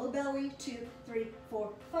 Hollow belly, 2, 3,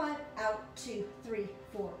 4, 5, out, 2, 3,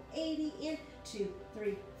 4, 80. In, 2,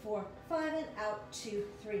 3, 4, 5, and out, 2,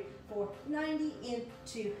 3, 4, 90. In,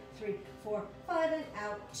 2, 3, 4, 5, and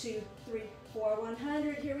out, 2, 3, 4,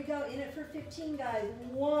 100. Here we go. In it for 15, guys.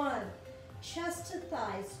 1, chest to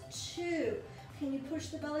thighs. 2, can you push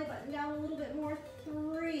the belly button down a little bit more?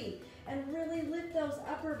 3, and really lift those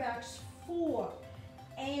upper backs. 4,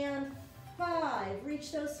 and 5,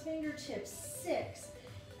 reach those fingertips. 6,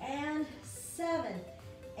 and 7,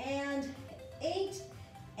 and 8,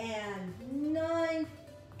 and 9,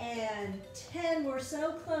 and 10. We're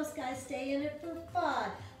so close, guys. Stay in it for 5.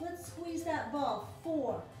 Let's squeeze that ball.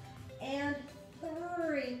 4, and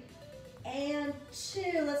 3, and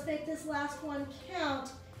 2. Let's make this last one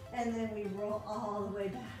count, and then we roll all the way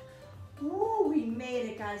back. Ooh, we made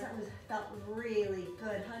it, guys. That felt really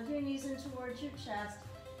good. Hug your knees in towards your chest.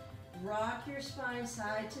 Rock your spine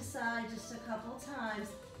side to side just a couple times.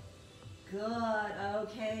 Good.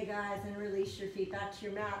 Okay, guys, and release your feet back to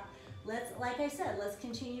your mat. Like I said, let's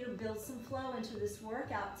continue to build some flow into this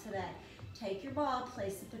workout today. Take your ball,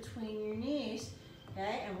 place it between your knees,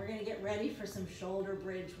 okay? And we're gonna get ready for some shoulder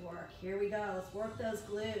bridge work. Here we go. Let's work those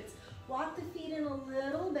glutes. Walk the feet in a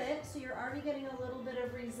little bit, so you're already getting a little bit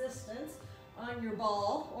of resistance on your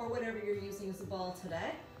ball, or whatever you're using as a ball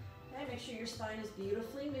today. Okay, make sure your spine is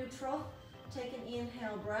beautifully neutral. Take an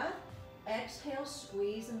inhale breath. Exhale,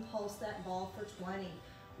 squeeze and pulse that ball for 20.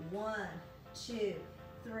 1, 2,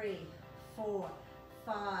 3, 4,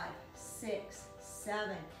 5, 6,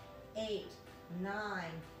 7, 8, 9,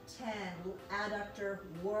 10. Adductor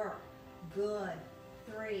work. Good.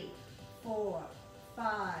 3, 4,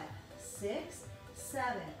 5, 6,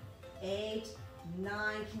 7, 8,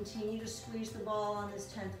 9. Continue to squeeze the ball on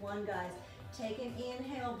this 10th one, guys. Take an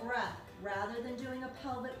inhale breath. Rather than doing a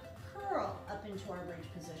pelvic curl up into our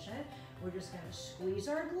bridge position, we're just going to squeeze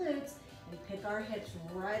our glutes and pick our hips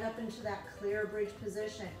right up into that clear bridge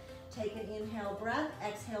position. Take an inhale breath.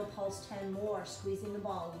 Exhale, pulse 10 more. Squeezing the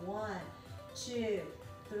ball. 1, 2,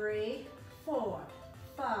 3, 4,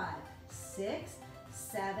 5, 6,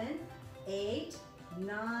 7, 8,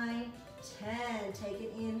 9, 10. Take an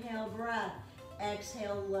inhale breath.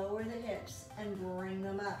 Exhale, lower the hips and bring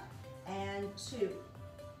them up. And 2,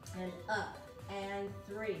 and up, and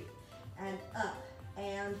 3, and up,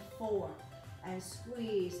 and 4, and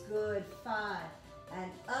squeeze. Good. 5,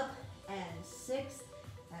 and up, and 6,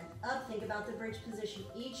 and up. Think about the bridge position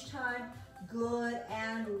each time. Good.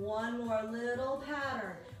 And one more little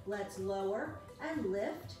pattern. Let's lower and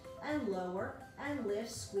lift and lower and lift.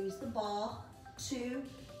 Squeeze the ball. 2,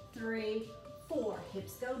 3, 4.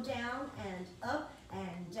 Hips go down and up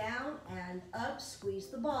and down and up. Squeeze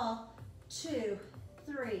the ball. 2,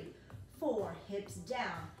 3, 4. Hips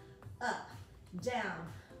down, up, down,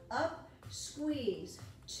 up, squeeze,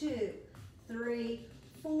 2, 3,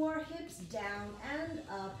 4, hips down and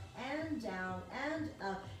up and down and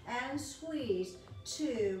up and squeeze,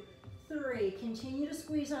 2, 3. Continue to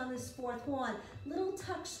squeeze on this fourth one. Little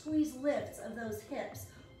tuck squeeze lifts of those hips.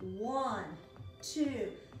 1,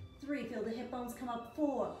 2, 3. Feel the hip bones come up.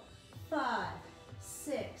 4, 5,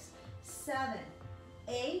 6, 7,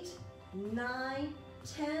 8, 9,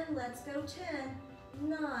 10. Let's go. 10,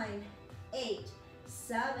 9, 8,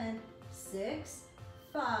 7, 6,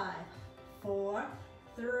 5, 4,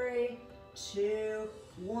 3, 2,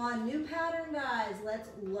 1. New pattern, guys. Let's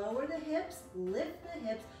lower the hips, lift the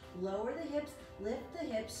hips, lower the hips, lift the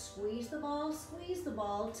hips, squeeze the ball,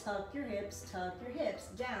 tuck your hips,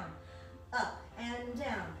 down, up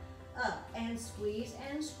and squeeze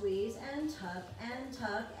and tuck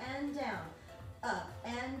and down, up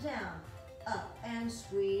and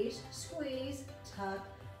squeeze, tuck.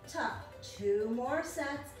 2 more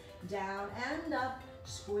sets, down and up,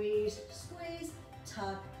 squeeze,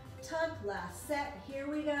 tuck. Last set, here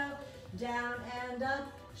we go. Down and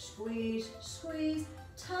up, squeeze,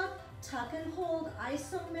 tuck and hold,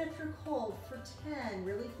 isometric hold for 10.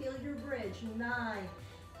 Really feel your bridge. 9,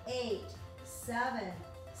 8, 7,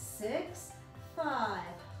 6, 5,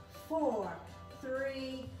 4,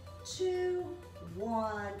 3, 2,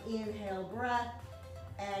 1. Inhale, breath.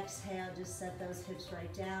 Exhale, just set those hips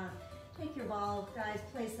right down. Take your ball, guys,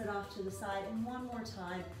 place it off to the side. And one more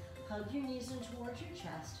time, hug your knees in towards your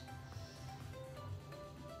chest.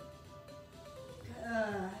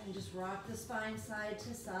 And just rock the spine side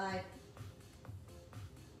to side.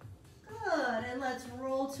 Good, and let's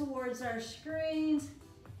roll towards our screens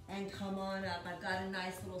and come on up. I've got a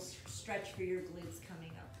nice little stretch for your glutes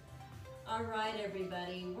coming up. All right,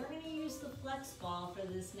 everybody, we're gonna use the flex ball for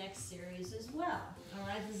this next series as well. All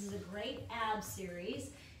right, this is a great ab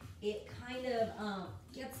series. It kind of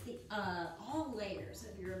gets the all layers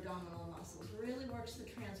of your abdominal muscles, really works the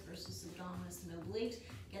transversus abdominis and obliques,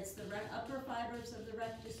 gets the upper fibers of the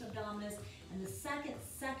rectus abdominis, and the second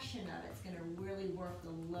section of it's going to really work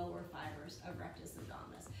the lower fibers of rectus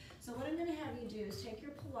abdominis. So what I'm going to have you do is take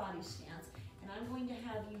your Pilates stance, and I'm going to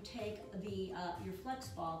have you take the your flex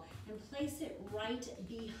ball and place it right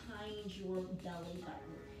behind your belly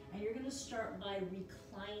button. And you're going to start by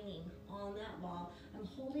reclining on that ball. I'm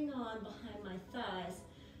holding on behind my thighs,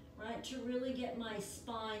 right, to really get my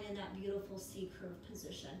spine in that beautiful C-curve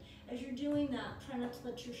position. As you're doing that, try not to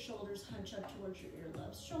let your shoulders hunch up towards your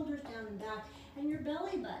earlobes. Shoulders down and back, and your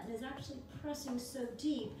belly button is actually pressing so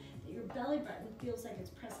deep that your belly button feels like it's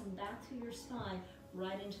pressing back through your spine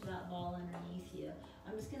right into that ball underneath you.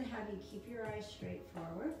 I'm just going to have you keep your eyes straight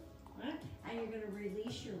forward, right? And you're going to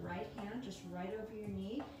release your right hand just right over your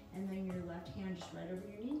knee, and then your left hand just right over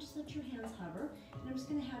your knee. Just let your hands hover. And I'm just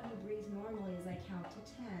going to have you breathe normally as I count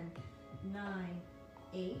to 10, 9,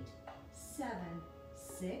 8, 7,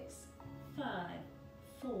 6, 5,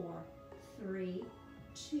 4, 3,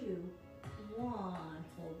 2, 1.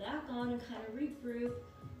 Hold back on and kind of regroup.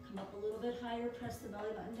 Come up a little bit higher, press the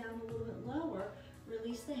belly button down a little bit lower.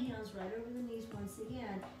 Release the hands right over the knees once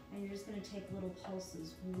again, and you're just going to take little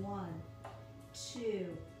pulses. 1,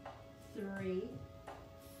 2, 3,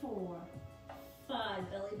 4,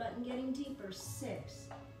 5. Belly button getting deeper. 6,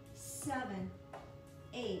 7,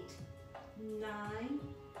 8, 9,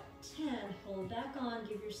 10. Hold back on.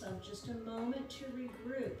 Give yourself just a moment to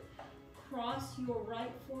regroup. Cross your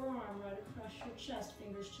right forearm right across your chest,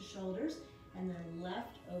 fingers to shoulders, and then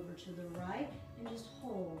left over to the right, and just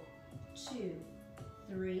hold. 2,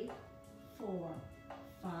 3, 4,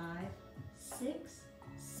 5, 6,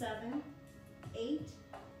 7, 8,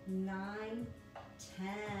 9, 10.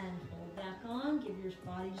 Hold back on. Give your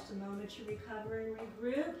body just a moment to recover and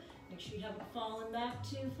regroup. Make sure you haven't fallen back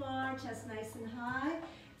too far. Chest nice and high.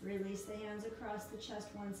 Release the hands across the chest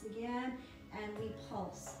once again, and we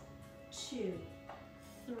pulse. 2,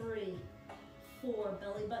 3, 4.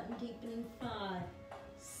 Belly button deepening. 5,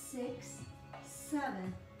 6,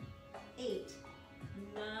 7, 8,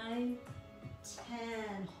 9,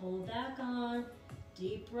 10. Hold back on.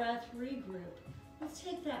 Deep breath, regroup. Let's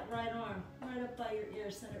take that right arm right up by your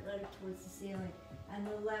ear, send it right up towards the ceiling. And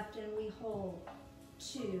the left, and we hold.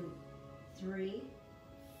 2, 3,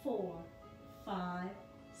 4, 5,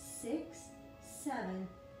 6, 7,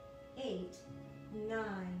 8,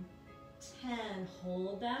 9, 10.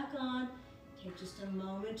 Hold back on. Take just a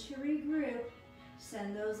moment to regroup.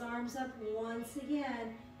 Send those arms up once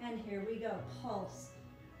again. And here we go. Pulse.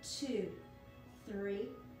 2, 3,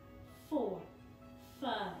 4,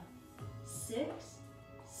 5, 6,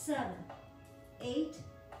 7, 8,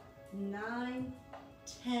 9,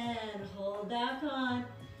 10. Hold back on.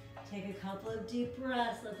 Take a couple of deep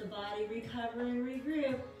breaths, let the body recover and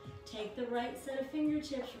regroup. Take the right set of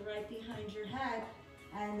fingertips right behind your head,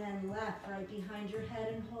 and then left right behind your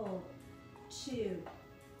head and hold. 2,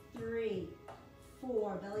 3,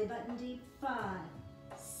 4, belly button deep, 5,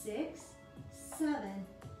 6, 7,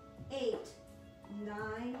 8,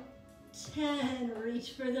 9, 10.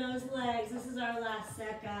 Reach for those legs. This is our last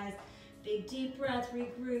set, guys. Big deep breath,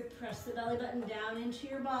 regroup, press the belly button down into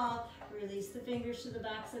your ball, release the fingers to the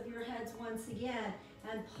backs of your heads once again,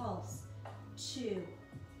 and pulse. 2,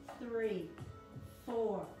 3,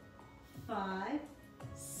 4, 5,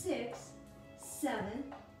 6, 7,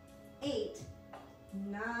 8,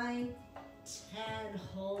 9, 10.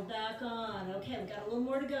 Hold back on. Okay, we've got a little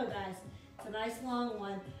more to go, guys. It's a nice long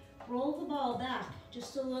one. Roll the ball back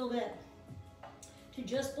just a little bit to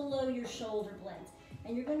just below your shoulder blades.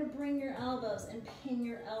 And you're going to bring your elbows and pin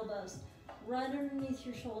your elbows right underneath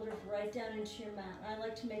your shoulders, right down into your mat. I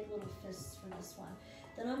like to make little fists for this one.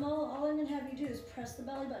 Then all I'm going to have you do is press the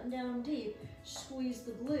belly button down deep, squeeze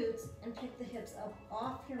the glutes, and pick the hips up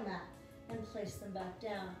off your mat and place them back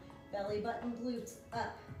down. Belly button, glutes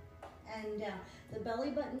up and down. The belly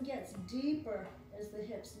button gets deeper as the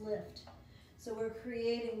hips lift. So we're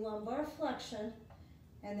creating lumbar flexion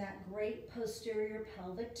and that great posterior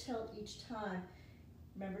pelvic tilt each time.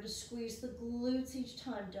 Remember to squeeze the glutes each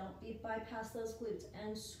time. Don't bypass those glutes.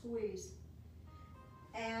 And squeeze.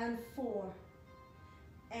 And 4.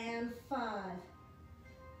 And 5.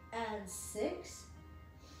 And 6.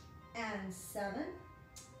 And 7.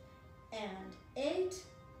 And 8.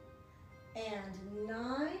 And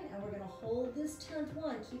 9. And we're going to hold this 10th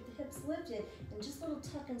one. Keep the hips lifted. And just a little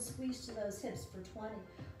tuck and squeeze to those hips for 20.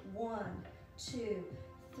 1, 2,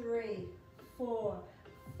 3, 4,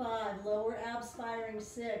 5, lower abs firing,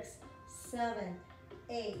 6, 7,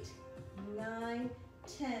 8, 9,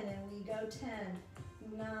 10, and we go 10,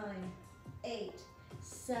 9, 8,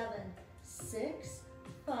 7, 6,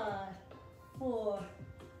 5, 4,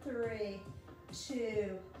 3,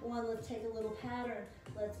 2, 1. Let's take a little pattern.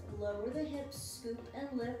 Let's lower the hips, scoop and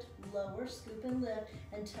lift, lower, scoop and lift,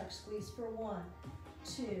 and tuck squeeze for 1,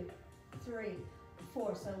 2, 3,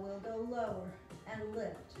 4. So we'll go lower and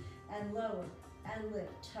lift and lower and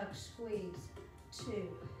lift, tuck, squeeze, 2,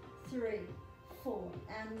 3, 4,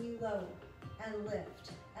 and we lower and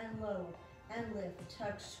lift and lower and lift,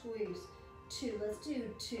 tuck, squeeze, 2. Let's do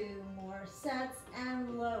 2 more sets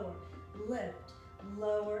and lower, lift,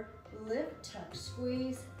 lower, lift, tuck,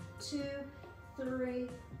 squeeze, 2, 3,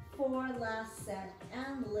 4, last set,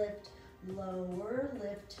 and lift, lower,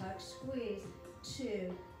 lift, tuck, squeeze,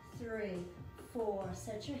 2, 3, 4.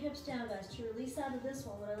 Set your hips down, guys. To release out of this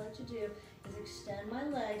one, what I like to do is extend my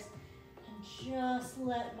legs and just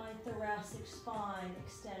let my thoracic spine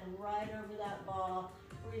extend right over that ball,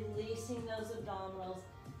 releasing those abdominals.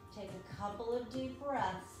 Take a couple of deep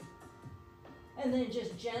breaths, and then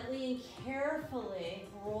just gently and carefully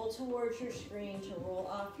roll towards your screen to roll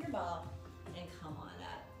off your ball and come on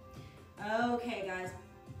up. Okay, guys.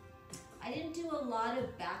 I didn't do a lot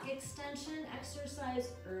of back extension exercise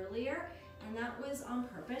earlier, and that was on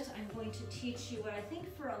purpose. I'm going to teach you what I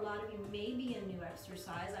think for a lot of you may be a new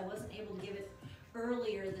exercise. I wasn't able to give it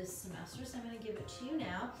earlier this semester, so I'm going to give it to you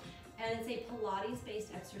now. And it's a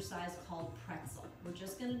Pilates-based exercise called pretzel. We're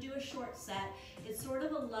just going to do a short set. It's sort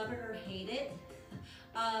of a love it or hate it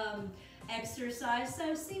exercise,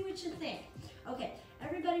 so see what you think. Okay,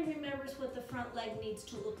 everybody remembers what the front leg needs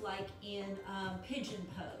to look like in pigeon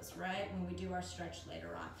pose, right? When we do our stretch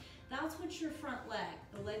later on. That's what's your front leg,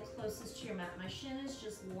 the leg closest to your mat. My shin is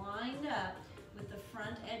just lined up with the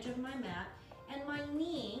front edge of my mat, and my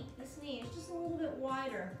knee, this knee is just a little bit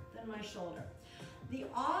wider than my shoulder. The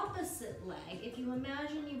opposite leg, if you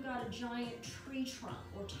imagine you've got a giant tree trunk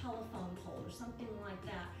or telephone pole or something like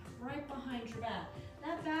that right behind your back,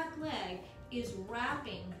 that back leg is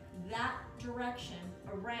wrapping that direction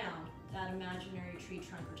around that imaginary tree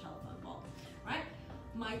trunk or telephone pole, right?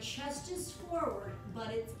 My chest is forward,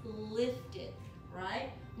 but it's lifted,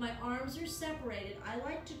 right? My arms are separated. I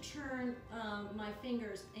like to turn my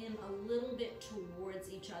fingers in a little bit towards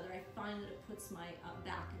each other. I find that it puts my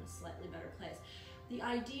back in a slightly better place. The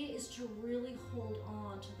idea is to really hold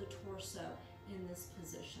on to the torso in this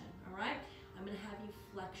position, all right? I'm gonna have you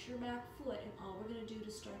flex your back foot, and all we're gonna do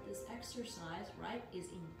to start this exercise, right, is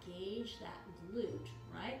engage that glute,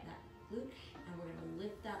 right? That glute, and we're gonna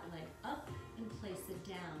lift that leg up and place it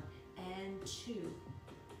down. And 2,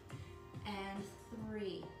 and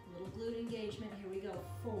 3. Little glute engagement, here we go.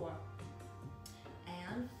 4,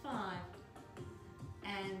 and 5,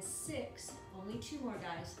 and 6. Only 2 more,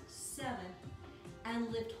 guys. 7,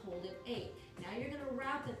 and lift, hold it, 8. Now you're gonna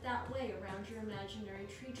wrap it that way around your imaginary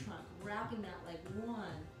tree trunk, wrapping that leg, 1,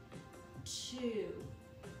 2,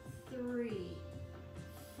 3,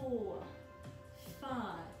 4,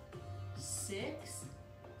 5, 6,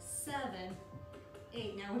 7,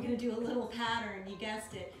 8. Now we're gonna do a little pattern, you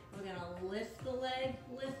guessed it. We're gonna lift the leg,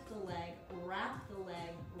 wrap the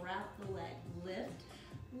leg, lift,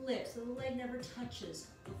 lift. So the leg never touches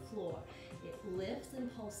the floor. It lifts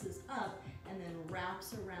and pulses up and then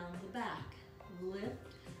wraps around the back.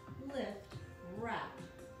 Lift, lift, wrap,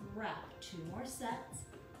 wrap. 2 more sets.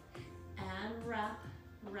 And wrap,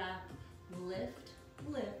 wrap, lift,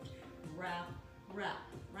 lift, wrap, wrap.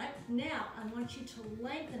 Right? Now, I want you to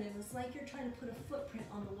lengthen it. It's like you're trying to put a footprint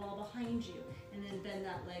on the wall behind you, and then bend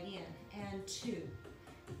that leg in. And 2,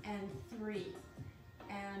 and 3,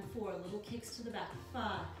 and 4. Little kicks to the back.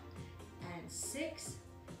 5, and 6,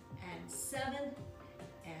 and 7,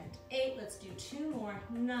 and 8. Let's do 2 more.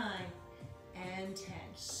 9, and 10.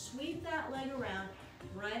 Sweep that leg around,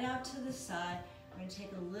 right out to the side. We're going to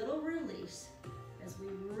take a little release as we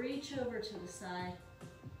reach over to the side.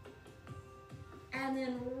 And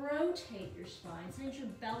then rotate your spine. Send your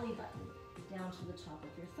belly button down to the top of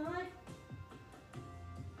your thigh.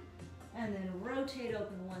 And then rotate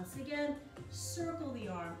open once again. Circle the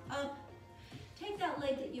arm up. Take that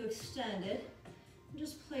leg that you extended and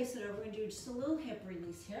just place it over. We're going to do just a little hip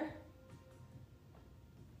release here.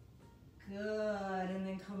 Good, and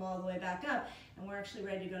then come all the way back up. And we're actually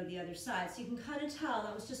ready to go to the other side. So you can kind of tell,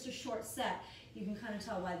 that was just a short set. You can kind of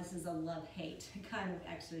tell why this is a love-hate kind of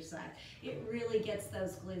exercise. It really gets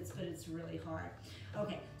those glutes, but it's really hard.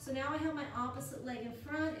 Okay, so now I have my opposite leg in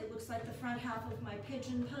front. It looks like the front half of my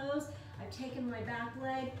pigeon pose. I've taken my back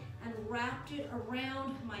leg and wrapped it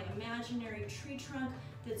around my imaginary tree trunk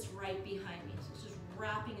that's right behind me. So it's just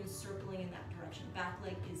wrapping and circling in that direction. Back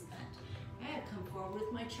leg is bent. Okay, I come forward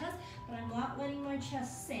with my chest, but I'm not letting my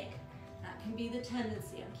chest sink. That can be the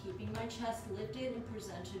tendency. I'm keeping my chest lifted and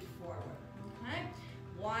presented forward. Okay,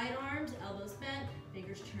 wide arms, elbows bent,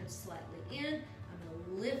 fingers turned slightly in. I'm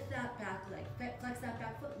gonna lift that back leg, flex that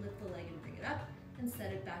back foot, lift the leg and bring it up and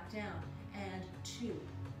set it back down. And 2,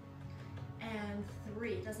 and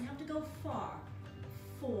 3. It doesn't have to go far.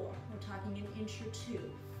 4, we're talking an inch or 2.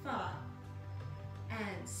 5,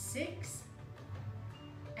 and 6,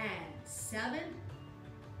 and 7.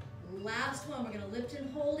 Last one, we're gonna lift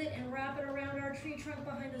and hold it and wrap it around our tree trunk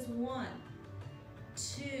behind us. 1,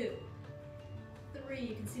 2, 3,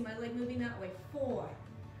 you can see my leg moving that way. 4,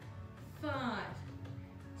 5,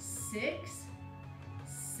 6,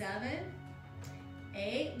 7,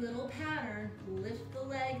 8. Little pattern, lift the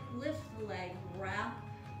leg, wrap,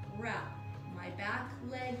 wrap. My back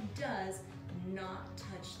leg does not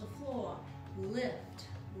touch the floor. Lift,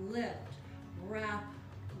 lift, wrap,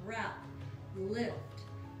 wrap, lift,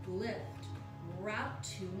 lift, wrap.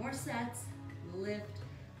 2 more sets. Lift,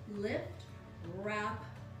 lift, wrap,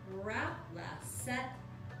 wrap. Last set.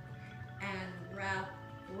 And wrap,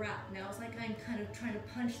 wrap. Now it's like I'm kind of trying to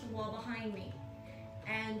punch the wall behind me.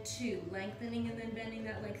 And 2, lengthening and then bending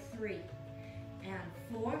that leg. 3, and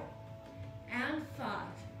 4, and 5,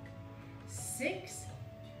 6,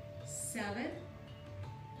 7,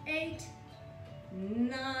 8,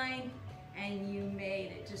 9, and you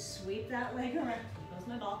made it. Just sweep that leg around. Here goes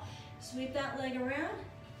my ball. Sweep that leg around,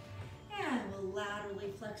 and we'll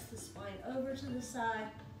laterally flex the spine over to the side,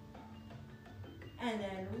 and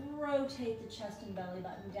then rotate the chest and belly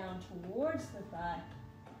button down towards the thigh,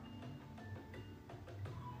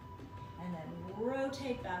 and then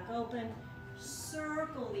rotate back open,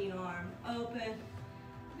 circle the arm open,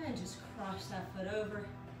 and just cross that foot over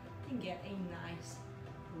and get a nice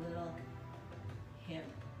little hip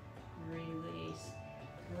release.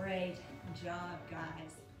 Great job,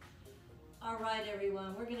 guys. All right,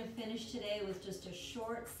 everyone, we're gonna finish today with just a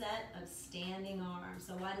short set of standing arms.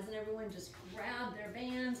 So why doesn't everyone just grab their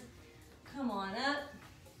bands? Come on up.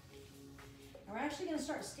 And we're actually gonna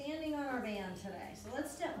start standing on our band today. So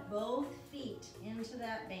let's step both feet into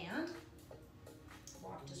that band.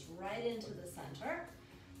 Walk just right into the center.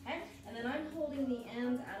 Okay, and then I'm holding the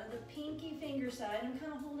ends out of the pinky finger side. I'm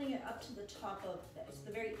kind of holding it up to the top of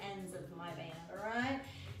the very ends of my band, all right?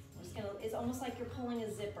 I'm just gonna, it's almost like you're pulling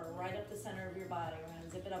a zipper right up the center of your body. We're gonna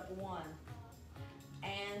zip it up 1,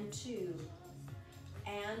 and 2,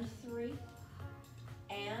 and 3,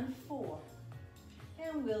 and 4,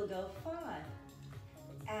 and we'll go 5,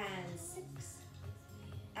 and 6,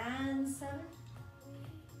 and 7,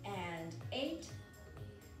 and 8,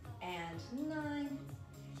 and 9,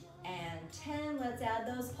 and 10. Let's add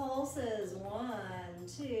those pulses. 1,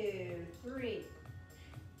 2, 3,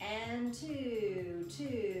 and 2,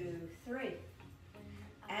 2, 3,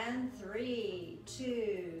 and 3,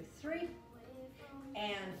 2, 3,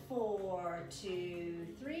 and 4, 2,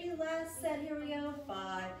 3. Last set, here we go,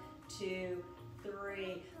 5, 2,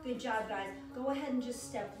 3. Good job, guys. Go ahead and just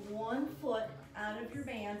step one foot out of your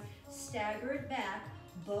band, stagger it back,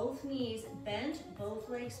 both knees bent, both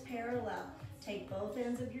legs parallel. Take both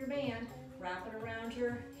ends of your band, wrap it around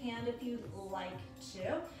your hand if you'd like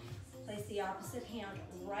to. Place the opposite hand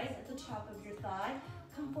right at the top of your thigh.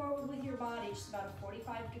 Come forward with your body, just about a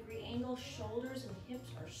 45-degree angle. Shoulders and hips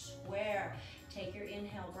are square. Take your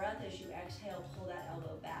inhale breath. As you exhale, pull that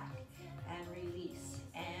elbow back and release.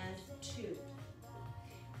 And 2,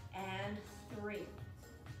 and 3,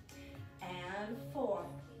 and 4,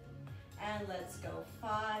 and let's go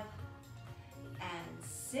 5, and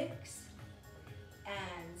 6,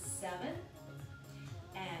 and 7,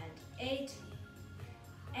 and 8,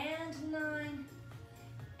 and 9,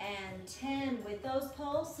 and 10. With those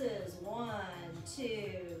pulses, 1,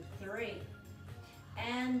 2, 3,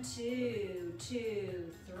 and 2,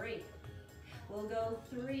 2, 3. We'll go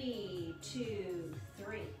 3, 2,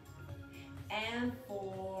 3, and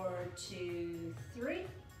 4, 2, 3,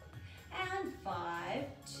 and 5,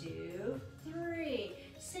 2, 3.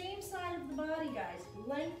 Same side of the body, guys.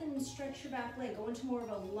 Lengthen and stretch your back leg. Go into more of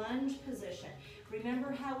a lunge position.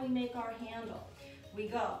 Remember how we make our handle. We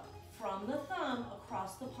go from the thumb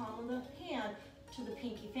across the palm of the hand to the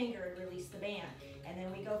pinky finger and release the band. And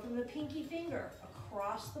then we go from the pinky finger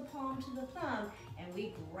across the palm to the thumb and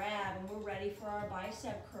we grab and we're ready for our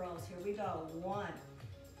bicep curls. Here we go. 1,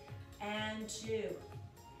 and 2,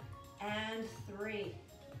 and 3,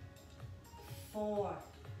 4,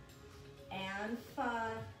 and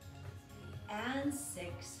 5, and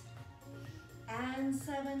 6, and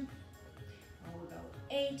 7, and we'll go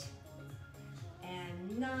 8,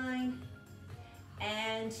 and 9,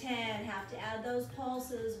 and 10. Have to add those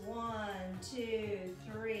pulses. 1, 2,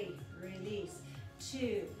 3, release.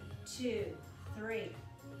 2, 2, 3,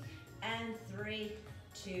 and 3,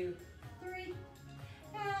 2, 3,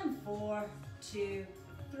 and 4, 2,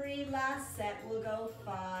 3. Last set, we'll go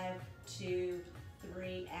 5, 2,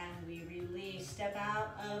 3, and we release. Step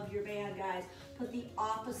out of your band, guys. Put the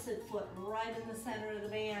opposite foot right in the center of the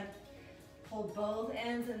band. Hold both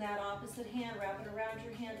ends in that opposite hand. Wrap it around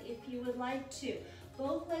your hand if you would like to.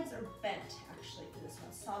 Both legs are bent, actually, for this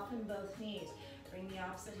one. Soften both knees. Bring the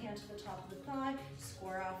opposite hand to the top of the thigh.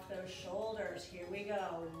 Square off those shoulders. Here we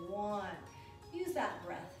go. 1. Use that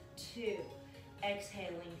breath. 2.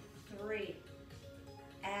 Exhaling. 3.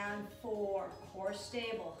 And 4. Core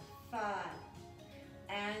stable. 5.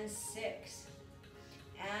 And 6.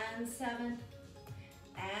 And 7.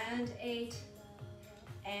 And 8.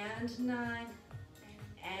 And 9.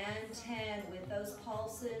 And 10. With those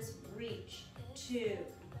pulses, reach. 2,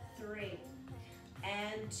 3.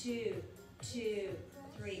 And 2. 2,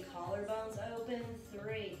 3. Collarbones open.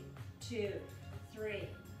 3, 2, 3.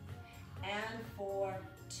 And 4,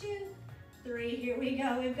 2, 3. Here we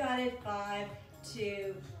go. We've got it. 5,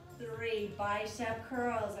 2, 3. Bicep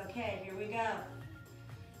curls. Okay, here we go.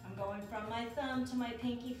 I'm going from my thumb to my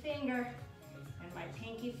pinky finger and my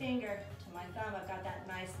pinky finger to my thumb. I've got that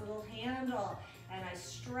nice little handle and I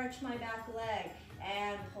stretch my back leg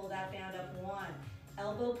and pull that band up. 1.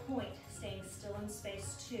 Elbow point, staying still in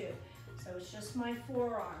space. 2. So it's just my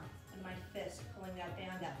forearm and my fist pulling that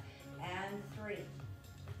band up. And 3.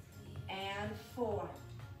 And 4.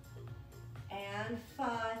 And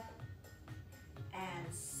 5.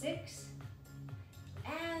 And 6.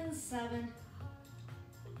 And 7.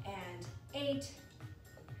 And 8.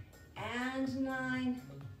 And 9.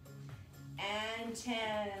 And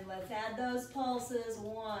 10. Let's add those pulses.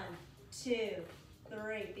 1, 2,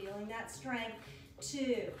 3. Feeling that strength.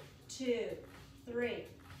 2, 2, 3.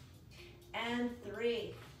 And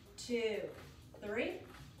 3, 2, 3.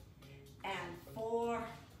 And 4,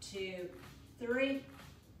 2, 3.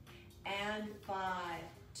 And 5,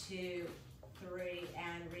 2, 3.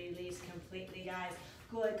 And release completely, guys.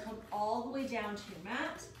 Good. Come all the way down to your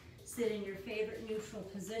mat. Sit in your favorite neutral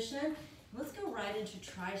position. Let's go right into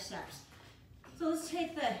triceps. So let's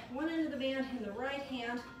take the one end of the band in the right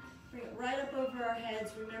hand, bring it right up over our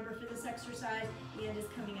heads. Remember, for this exercise, the end is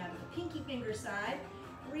coming out of the pinky finger side.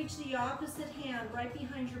 Reach the opposite hand right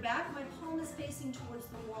behind your back. My palm is facing towards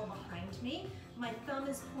the wall behind me. My thumb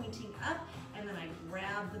is pointing up, and then I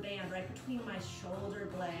grab the band right between my shoulder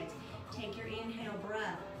blades. Take your inhale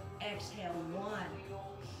breath. Exhale. 1,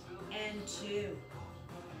 and 2,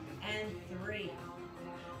 and 3,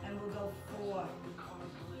 and we'll go 4,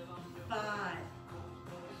 5,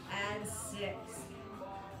 and 6,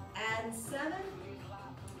 and 7,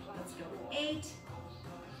 let's go 8,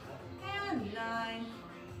 and 9,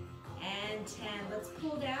 and and 10. Let's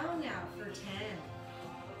pull down now for 10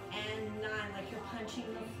 and 9, like you're punching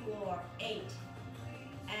the floor. 8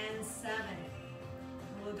 and 7.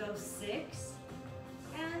 We'll go 6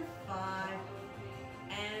 and 5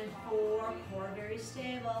 and 4. Core very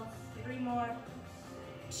stable. 3 more.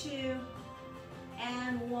 2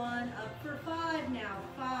 and 1. Up for 5 now.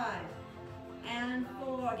 5 and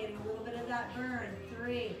 4. Getting a little bit of that burn.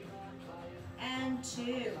 3 and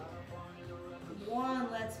 2.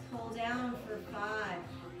 1. Let's pull down for 5,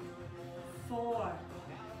 4,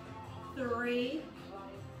 3,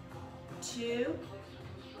 2,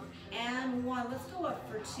 and 1. Let's go up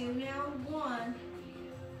for 2 now. 1,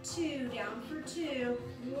 2, down for 2,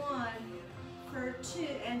 1 for 2,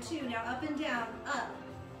 and 2. Now up and down, up,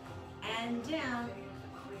 and down,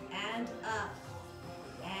 and up,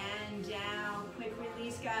 and down. Quick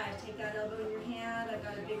release, guys. Take that elbow in your hand. I've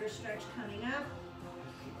got a bigger stretch coming up.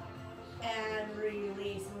 And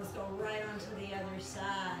release, and let's go right onto the other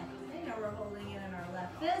side. Okay, now we're holding it in our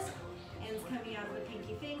left fist. Hands coming out of the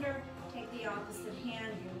pinky finger. Take the opposite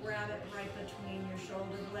hand, you grab it right between your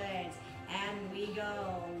shoulder blades. And we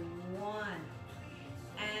go. 1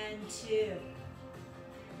 and 2,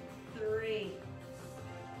 3,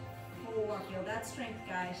 4. Feel that strength,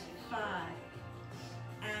 guys. 5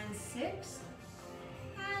 and 6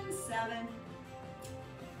 and 7,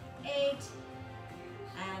 8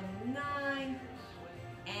 and 9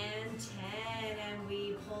 and 10, and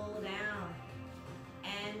we pull down,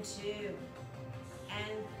 and 2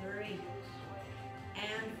 and 3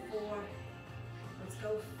 and 4. Let's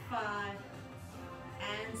go. 5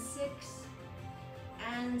 and 6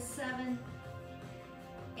 and 7,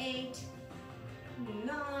 8,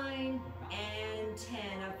 9 and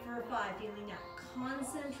 10. Up for 5, feeling that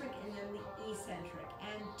concentric and then the eccentric,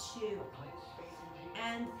 and 2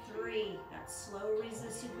 and 3, that slow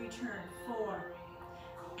resisted return. 4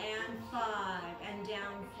 and 5, and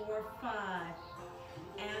down for 5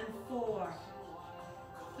 and 4,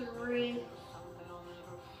 3,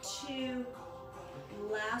 2,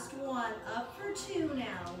 last one. Up for 2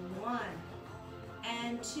 now. 1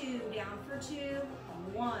 and 2, down for 2,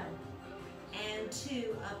 1 and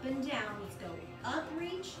 2, up and down. Let's go up,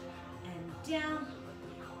 reach, and down,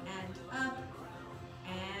 and up,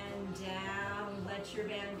 and down. Let your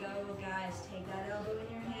band go, guys. Take that elbow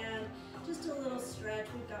in your hand. Just a little stretch.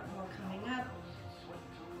 We've got more coming up.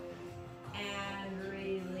 And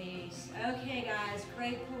release. Okay, guys,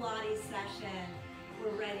 great Pilates session.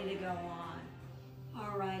 We're ready to go on.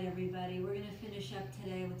 All right, everybody, we're going to finish up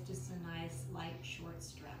today with just a nice, light, short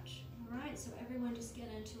stretch. All right, so everyone just get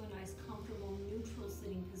into a nice, comfortable, neutral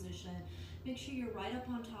sitting position. Make sure you're right up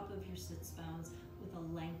on top of your sits bones with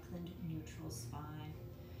a lengthened, neutral spine.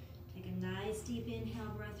 Take a nice, deep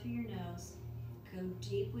inhale, breath through your nose. Go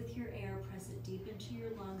deep with your air, press it deep into your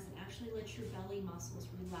lungs, and actually let your belly muscles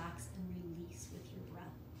relax and release with your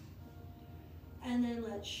breath. And then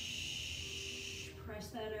let's press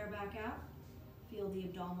that air back out. Feel the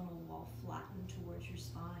abdominal wall flatten towards your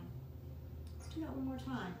spine. Let's do that one more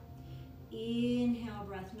time. Inhale,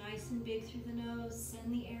 breath nice and big through the nose.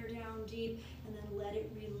 Send the air down deep, and then let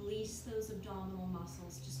it release those abdominal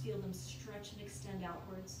muscles. Just feel them stretch and extend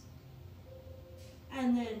outwards.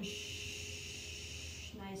 And then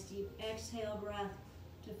nice deep exhale breath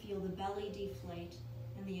to feel the belly deflate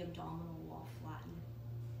and the abdominal wall flatten.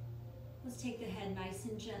 Let's take the head nice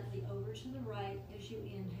and gently over to the right as you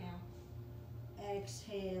inhale.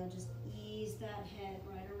 Exhale, just ease that head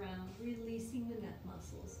right around, releasing the neck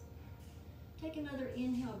muscles. Take another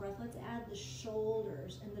inhale breath. Let's add the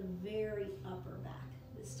shoulders and the very upper back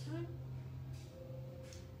this time.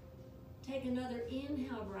 Take another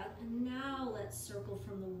inhale breath, and now let's circle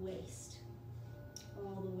from the waist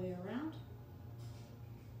all the way around.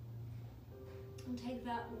 And take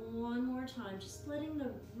that one more time, just letting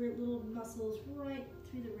the little muscles right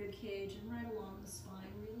through the rib cage and right along the spine.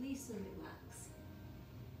 Release and relax.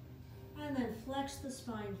 And then flex the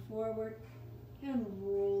spine forward and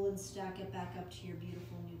roll and stack it back up to your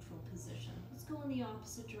beautiful neutral position. Let's go in the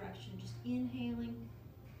opposite direction, just inhaling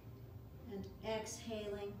and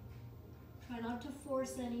exhaling. Try not to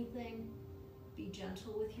force anything. Be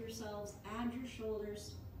gentle with yourselves. Add your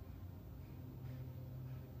shoulders.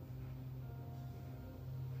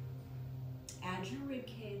 Add your rib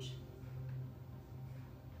cage.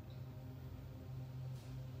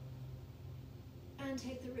 And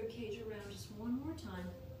take the rib cage around just one more time.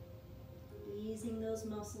 Easing those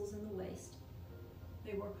muscles in the waist.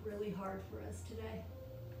 They work really hard for us today.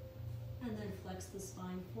 And then flex the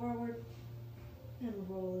spine forward and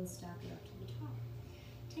roll and stack it up to the top.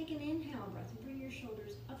 Take an inhale breath and bring your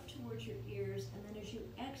shoulders up towards your ears, and then as you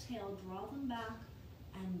exhale, draw them back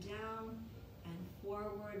and down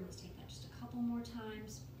forward. Let's take that just a couple more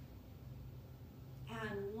times.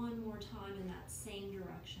 And one more time in that same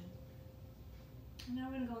direction. And now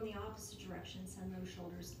we're going to go in the opposite direction. Send those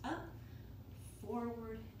shoulders up,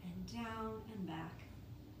 forward, and down, and back.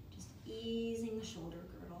 Just easing the shoulder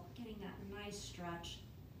girdle, getting that nice stretch.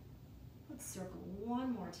 Let's circle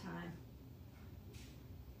one more time.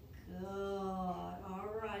 Good.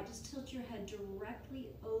 All right, just tilt your head directly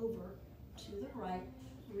over to the right.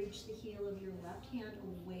 Reach the heel of your left hand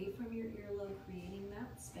away from your earlobe, creating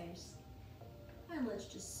that space. And let's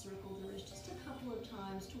just circle the wrist just a couple of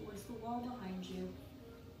times towards the wall behind you.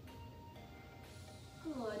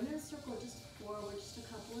 Good, and then circle just forward just a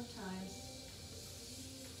couple of times.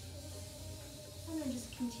 And then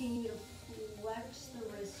just continue to flex the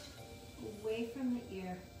wrist away from the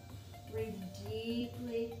ear. Breathe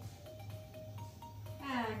deeply.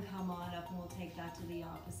 And come on up, and we'll take that to the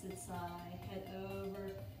opposite side. Head over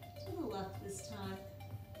to the left this time.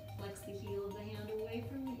 Flex the heel of the hand away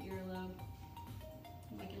from the earlobe.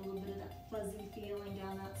 Make it a little bit of that fuzzy feeling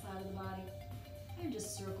down that side of the body. And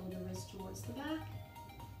just circle the wrist towards the back.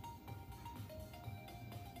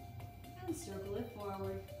 And circle it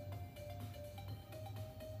forward.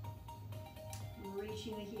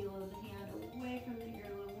 Reaching the heel of the hand away from the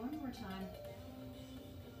earlobe one more time.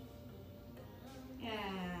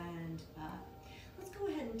 And up. Let's go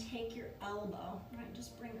ahead and take your elbow, right?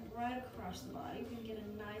 Just bring it right across the body. You can get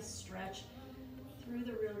a nice stretch through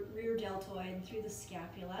the rear deltoid and through the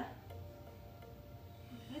scapula.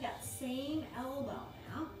 Okay, that same elbow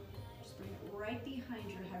now. Just bring it right behind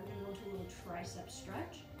your head. We're going to go into a little tricep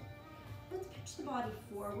stretch. Let's pitch the body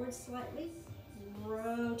forward slightly.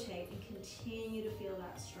 Rotate and continue to feel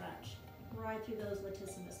that stretch right through those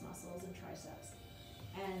latissimus muscles and triceps.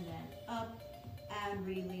 And then up and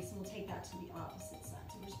release, and we'll take that to the opposite side.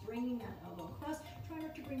 So just bringing that elbow across. Try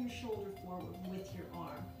not to bring your shoulder forward with your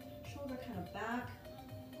arm. Shoulder kind of back,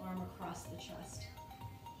 arm across the chest.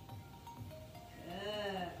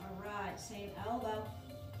 Good, all right, same elbow.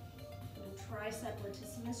 Little tricep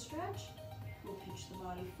latissimus stretch. We'll pitch the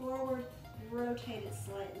body forward, rotate it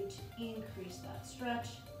slightly to increase that stretch.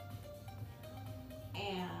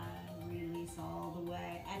 And release all the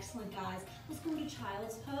way. Excellent, guys. Let's go into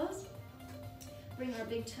child's pose. Bring our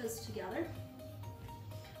big toes together.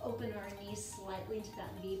 Open our knees slightly into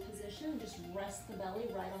that V position. Just rest the belly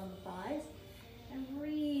right on the thighs. And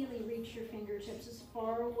really reach your fingertips as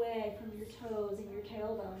far away from your toes and your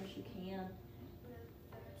tailbone as you can.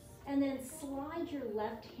 And then slide your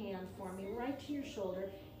left hand for me right to your shoulder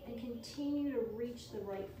and continue to reach the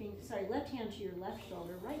right finger, left hand to your left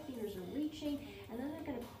shoulder. Right fingers are reaching, and then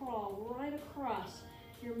they're gonna crawl right across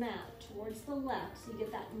your mat towards the left. So you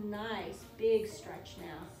get that nice big stretch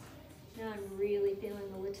now. Now I'm really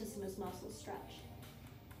feeling the latissimus muscles stretch.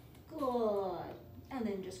 Good. And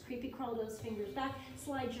then just creepy crawl those fingers back.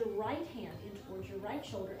 Slide your right hand in towards your right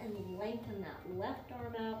shoulder and lengthen that left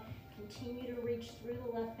arm out. Continue to reach through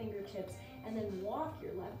the left fingertips and then walk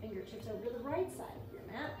your left fingertips over to the right side of your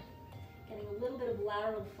mat. Getting a little bit of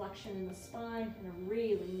lateral flexion in the spine and a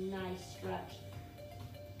really nice stretch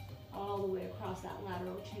all the way across that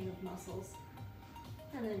lateral chain of muscles.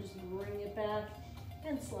 And then just bring it back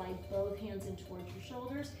and slide both hands in towards your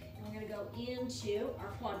shoulders. And we're gonna go into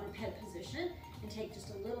our quadruped position and take just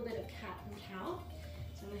a little bit of cat and cow.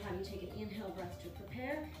 So I'm gonna have you take an inhale breath to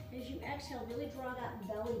prepare. As you exhale, really draw that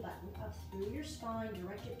belly button up through your spine,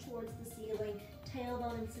 direct it towards the ceiling.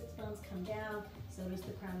 Tailbone and sits bones come down, so does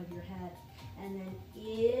the crown of your head. And then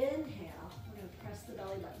inhale, we're gonna press the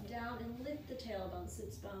belly button down and lift the tailbone,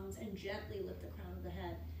 sits bones, and gently lift the crown of the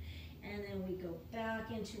head. And then we go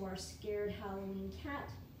back into our scared Halloween cat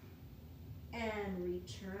and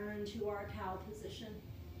return to our cow position.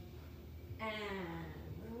 And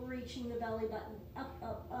reaching the belly button up,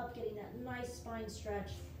 up, up, getting that nice spine stretch.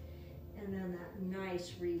 And then that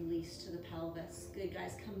nice release to the pelvis. Good,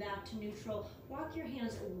 guys, come back to neutral. Walk your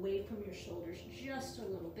hands away from your shoulders just a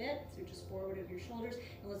little bit. So just forward of your shoulders.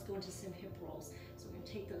 And let's go into some hip rolls. So we're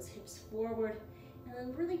gonna take those hips forward and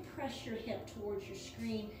then really press your hip towards your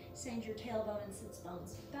screen. Send your tailbone and sits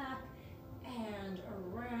bones back and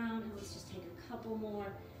around. And let's just take a couple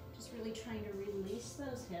more. Just really trying to release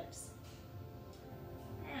those hips.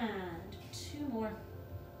 And two more.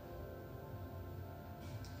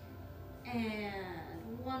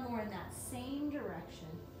 And one more in that same direction.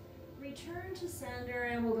 Return to center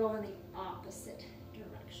and we'll go in the opposite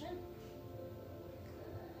direction.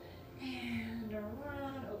 And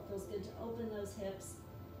around. Oh, it feels good to open those hips.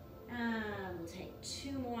 And we'll take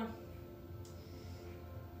two more.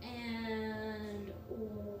 And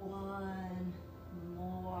one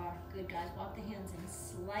more. Good, guys. Walk the hands in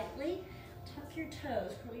slightly. tuck your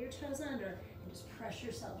toes, curl your toes under, and just press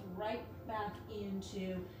yourself right back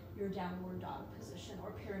into your downward dog position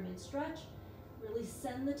or pyramid stretch. Really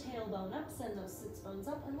send the tailbone up, send those sits bones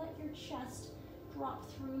up, and let your chest drop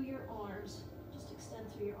through your arms. Just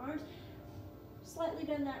extend through your arms. Slightly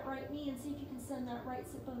bend that right knee and see if you can send that right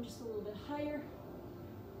sit bone just a little bit higher.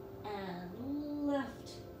 And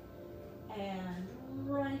left, and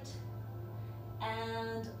right,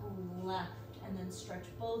 and left. And then stretch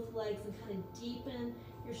both legs and kind of deepen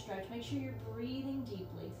your stretch. Make sure you're breathing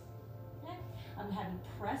deeply. Okay? I'm going to have you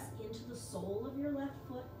press into the sole of your left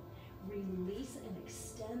foot. Release and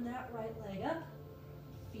extend that right leg up.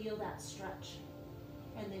 Feel that stretch.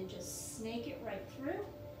 And then just snake it right through.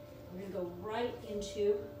 We're going to go right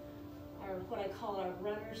into our, what I call our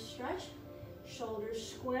runner's stretch. Shoulders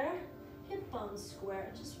square, hip bones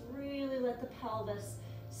square. Just really let the pelvis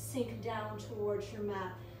sink down towards your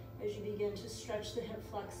mat as you begin to stretch the hip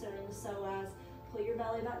flexor and the psoas. Pull your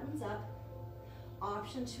belly buttons up.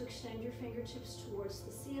 Option to extend your fingertips towards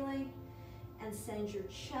the ceiling and send your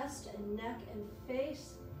chest and neck and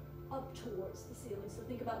face up towards the ceiling. So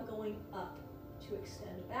think about going up to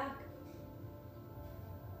extend back.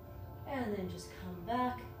 And then just come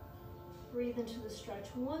back. Breathe into the stretch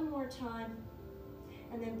one more time.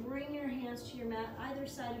 And then bring your hands to your mat, either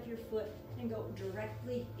side of your foot, and go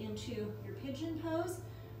directly into your pigeon pose,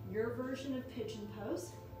 your version of pigeon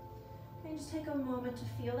pose. And just take a moment to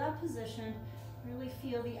feel that position. Really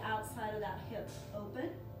feel the outside of that hip open.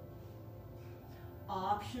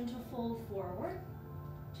 Option to fold forward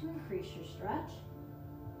to increase your stretch.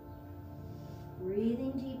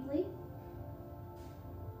 Breathing deeply.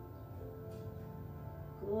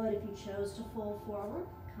 Good. If you chose to fold forward,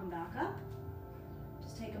 come back up.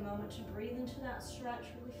 Just take a moment to breathe into that stretch.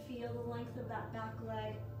 Really feel the length of that back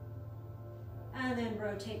leg. And then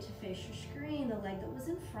rotate to face your screen. The leg that was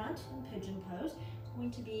in front in pigeon pose is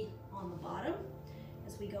going to be on the bottom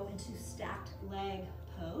as we go into stacked leg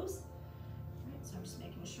pose. All right, so I'm just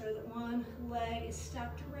making sure that one leg is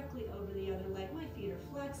stacked directly over the other leg. My feet are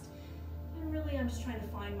flexed. And really, I'm just trying to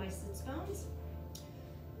find my sits bones.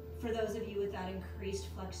 For those of you with that increased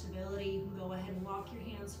flexibility, you can go ahead and walk your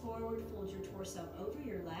hands forward, fold your torso over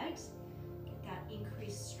your legs. Get that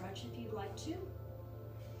increased stretch if you'd like to.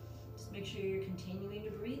 Just make sure you're continuing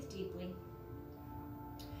to breathe deeply.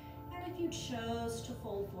 And if you chose to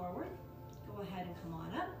fold forward, go ahead and come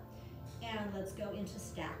on up. And let's go into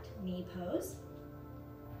stacked knee pose.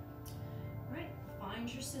 All right,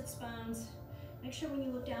 find your sits bones. Make sure when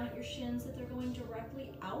you look down at your shins that they're going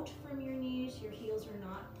directly out from your knees. Your heels are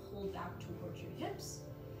not pulled back towards your hips.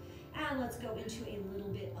 And let's go into a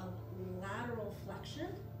little bit of lateral flexion.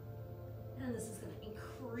 And this is going to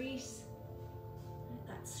increase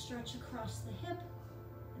that stretch across the hip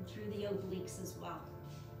and through the obliques as well.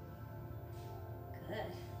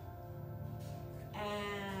 Good.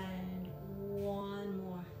 And one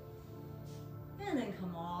more. And then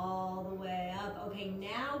come all the way up. Okay,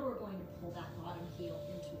 now we're going to pull that bottom heel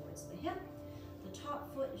in towards the hip. The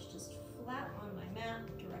top foot is just flat on my mat,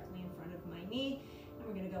 directly in front of my knee. And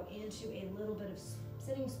we're going to go into a little bit of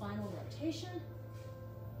sitting spinal rotation.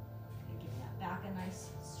 Give that back a nice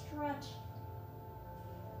stretch.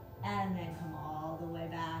 And then come all the way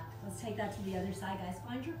back. Let's take that to the other side, guys.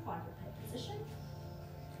 Find your quadruped position.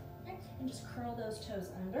 Okay. And just curl those toes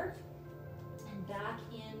under and back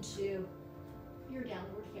into your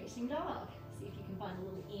downward facing dog. See if you can find a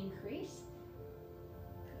little increase.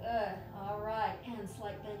 Good. All right. And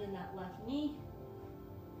slight bend in that left knee.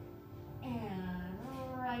 And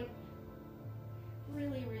all right.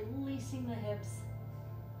 Really releasing the hips.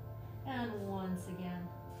 And once again.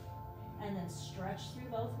 And then stretch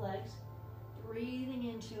through both legs. Breathing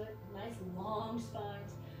into it. Nice long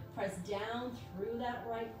spines. Press down through that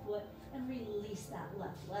right foot and release that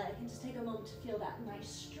left leg. And just take a moment to feel that nice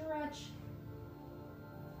stretch.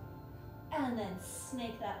 And then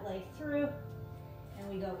snake that leg through. And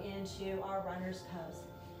we go into our runner's pose.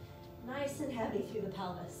 Nice and heavy through the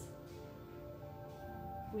pelvis.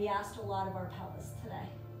 We asked a lot of our pelvis today.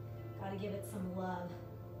 Got to give it some love.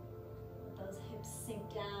 Let those hips sink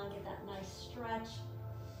down, get that nice stretch.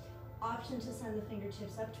 Option to send the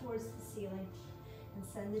fingertips up towards the ceiling and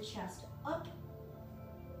send the chest up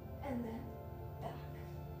and then back.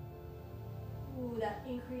 Ooh, that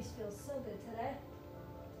increase feels so good today.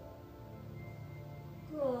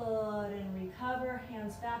 Good, and recover,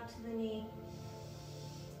 hands back to the knee.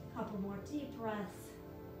 Couple more deep breaths.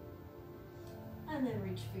 And then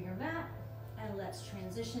reach for your mat. And let's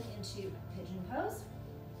transition into pigeon pose.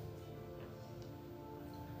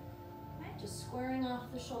 Right, just squaring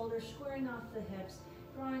off the shoulders, squaring off the hips,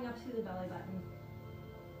 drawing up through the belly button.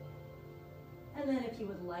 And then if you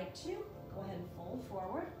would like to, go ahead and fold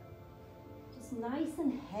forward. Just nice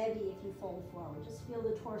and heavy if you fold forward. Just feel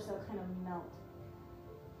the torso kind of melt.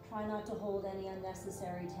 Try not to hold any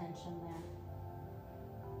unnecessary tension there.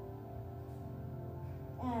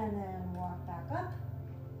 And then walk back up.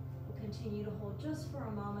 We'll continue to hold just for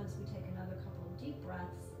a moment as we take another couple of deep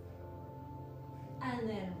breaths. And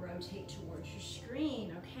then rotate towards your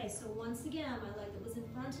screen. Okay, so once again, my leg that was in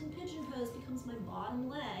front in pigeon pose becomes my bottom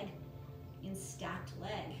leg in stacked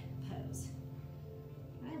leg pose.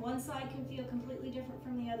 Right, one side can feel completely different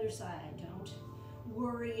from the other side. Don't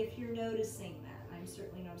worry if you're noticing that. I'm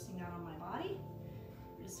certainly noticing that on my body.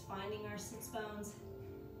 We're just finding our sits bones.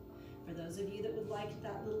 For those of you that would like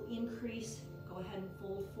that little increase, go ahead and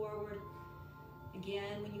fold forward.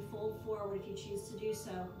 Again, when you fold forward, if you choose to do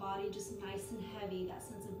so, body just nice and heavy, that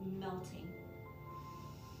sense of melting.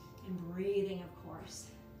 And breathing, of course.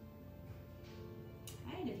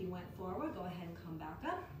 All right, if you went forward, go ahead and come back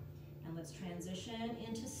up. And let's transition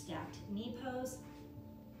into stacked knee pose.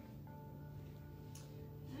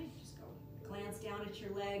 All right, just go glance down at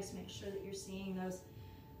your legs, make sure that you're seeing those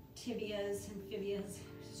tibias and fibias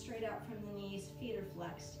straight out from the knees, feet are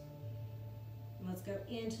flexed. And let's go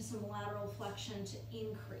into some lateral flexion to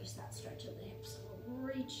increase that stretch of the hips. So we'll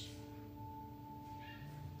reach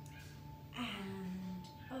and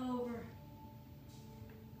over.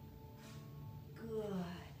 Good.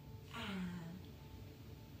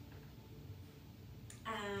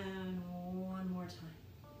 And one more time.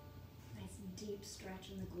 Nice and deep stretch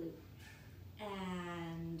in the glute.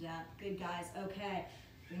 And good guys. Okay,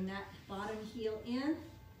 bring that bottom heel in.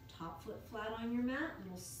 Top foot flat on your mat,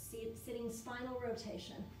 little sitting spinal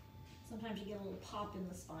rotation. Sometimes you get a little pop in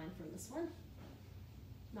the spine from this one.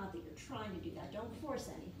 Not that you're trying to do that, don't force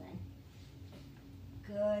anything.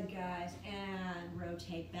 Good guys, and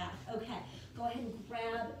rotate back. Okay, go ahead and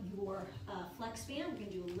grab your flex band. We're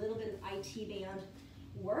gonna do a little bit of IT band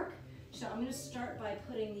work. So I'm gonna start by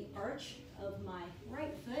putting the arch of my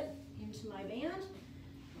right foot into my band,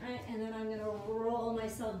 right? And then I'm gonna roll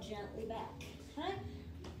myself gently back, okay?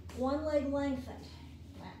 One leg lengthened.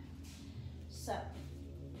 So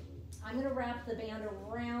I'm going to wrap the band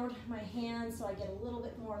around my hand so I get a little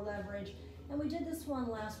bit more leverage. And we did this one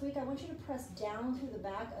last week. I want you to press down through the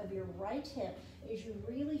back of your right hip as you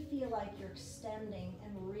really feel like you're extending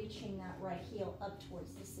and reaching that right heel up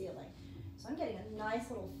towards the ceiling. So I'm getting a nice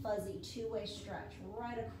little fuzzy two-way stretch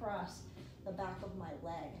right across the back of my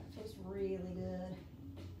leg. It feels really good.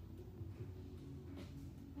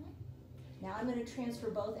 Now I'm going to transfer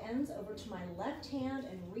both ends over to my left hand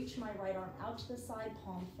and reach my right arm out to the side,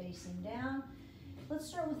 palm facing down. Let's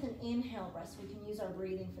start with an inhale breath so we can use our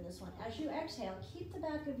breathing for this one. As you exhale, keep the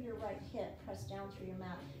back of your right hip pressed down through your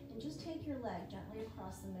mat and just take your leg gently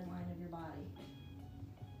across the midline of your body.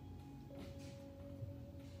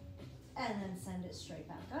 And then send it straight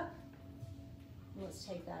back up. Let's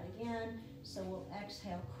take that again. So we'll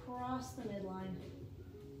exhale, cross the midline,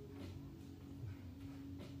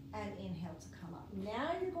 and inhale to come up.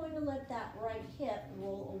 Now you're going to let that right hip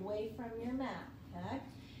roll away from your mat, okay?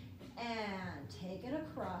 And take it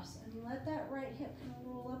across and let that right hip kind of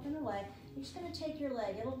roll up and away. You're just gonna take your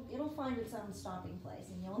leg, it'll find its own stopping place,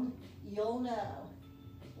 and you'll know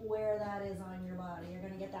where that is on your body. You're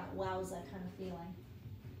gonna get that wowza kind of feeling.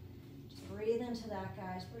 Just breathe into that,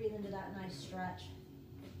 guys. Breathe into that nice stretch.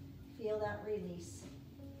 Feel that release.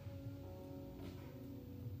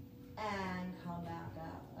 And come back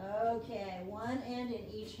up. Okay, one end in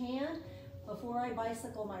each hand. Before I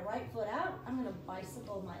bicycle my right foot out, I'm gonna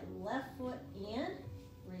bicycle my left foot in,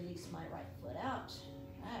 release my right foot out.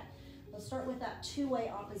 All right, let's start with that two-way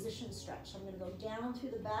opposition stretch. So I'm gonna go down through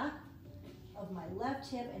the back of my left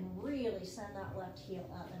hip and really send that left heel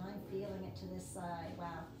up. And I'm feeling it to this side.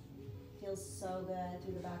 Wow, feels so good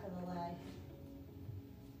through the back of the leg.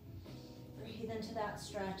 Breathe into that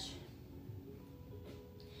stretch.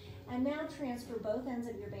 And now transfer both ends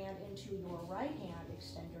of your band into your right hand.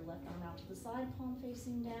 Extend your left arm out to the side, palm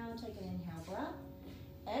facing down. Take an inhale breath.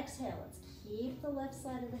 Exhale, let's keep the left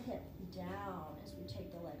side of the hip down as we take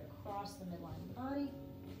the leg across the midline of the body.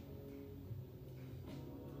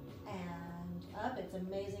 And up. It's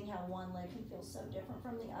amazing how one leg can feel so different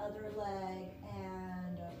from the other leg.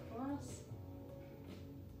 And across.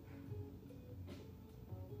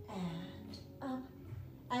 And up.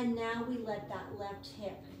 And now we let that left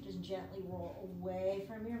hip just gently roll away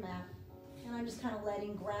from your mat. And I'm just kind of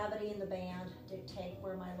letting gravity in the band dictate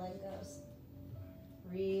where my leg goes.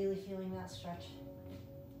 Really feeling that stretch.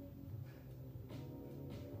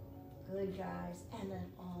 Good, guys. And then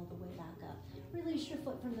all the way back up. Release your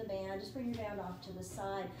foot from the band. Just bring your band off to the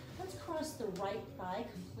side. Let's cross the right thigh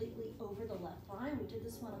completely over the left thigh. We did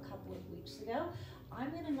this one a couple of weeks ago.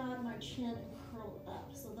 I'm going to nod my chin and curl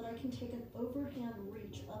up so that I can take an overhand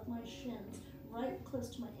reach of my shins right close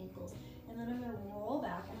to my ankles. And then I'm going to roll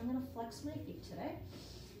back and I'm going to flex my feet today.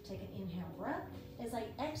 Take an inhale breath. As I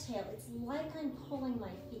exhale, it's like I'm pulling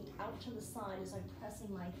my feet out to the side as I'm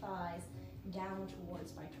pressing my thighs down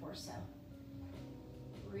towards my torso.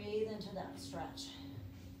 Breathe into that stretch.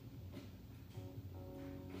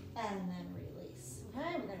 And then release.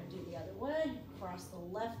 Okay, we're going to do the other way. Cross the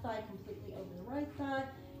left thigh completely over the right thigh.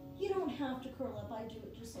 You don't have to curl up. I do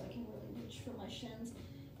it just so I can really reach for my shins.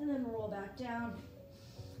 And then roll back down.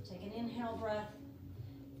 Take an inhale breath.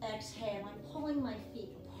 Exhale. I'm pulling my feet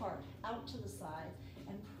apart out to the side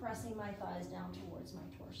and pressing my thighs down towards my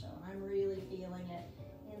torso. And I'm really feeling it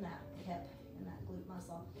in that hip, in that glute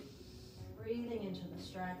muscle. Breathing into the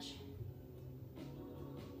stretch.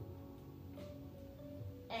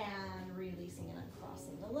 And releasing and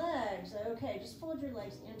uncrossing the legs. Okay, just fold your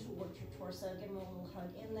legs in towards your torso. Give them a little hug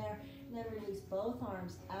in there. And then release both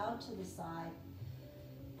arms out to the side.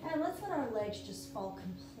 And let's let our legs just fall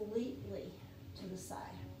completely to the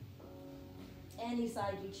side. Any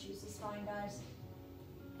side you choose is fine, guys.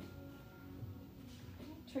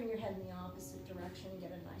 Turn your head in the opposite direction and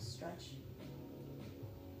get a nice stretch.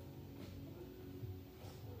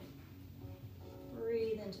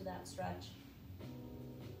 Breathe into that stretch.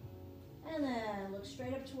 And then look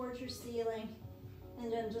straight up towards your ceiling.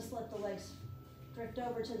 And then just let the legs drift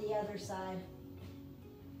over to the other side.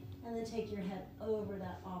 And then take your head over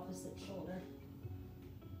that opposite shoulder.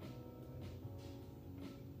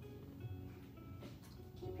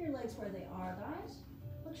 Keep your legs where they are, guys.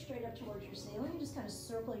 Look straight up towards your ceiling. Just kind of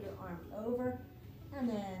circle your arm over and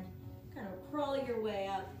then kind of crawl your way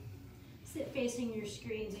up. Sit facing your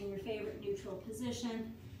screens in your favorite neutral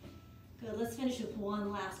position. Good, let's finish with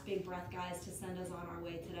one last big breath, guys, to send us on our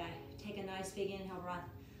way today. Take a nice big inhale breath.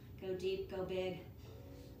 Go deep, go big.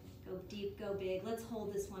 Go deep, go big. Let's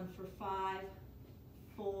hold this one for 5,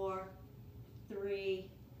 4,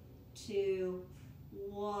 3, 2,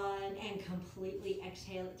 1, and completely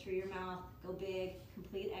exhale it through your mouth. Go big,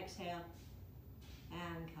 complete exhale,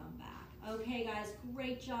 and come back. Okay, guys,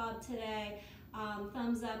 great job today.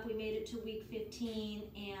 Thumbs up, we made it to week 15,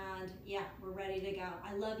 and yeah, we're ready to go.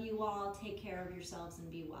 I love you all. Take care of yourselves and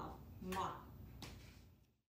be well. Mwah.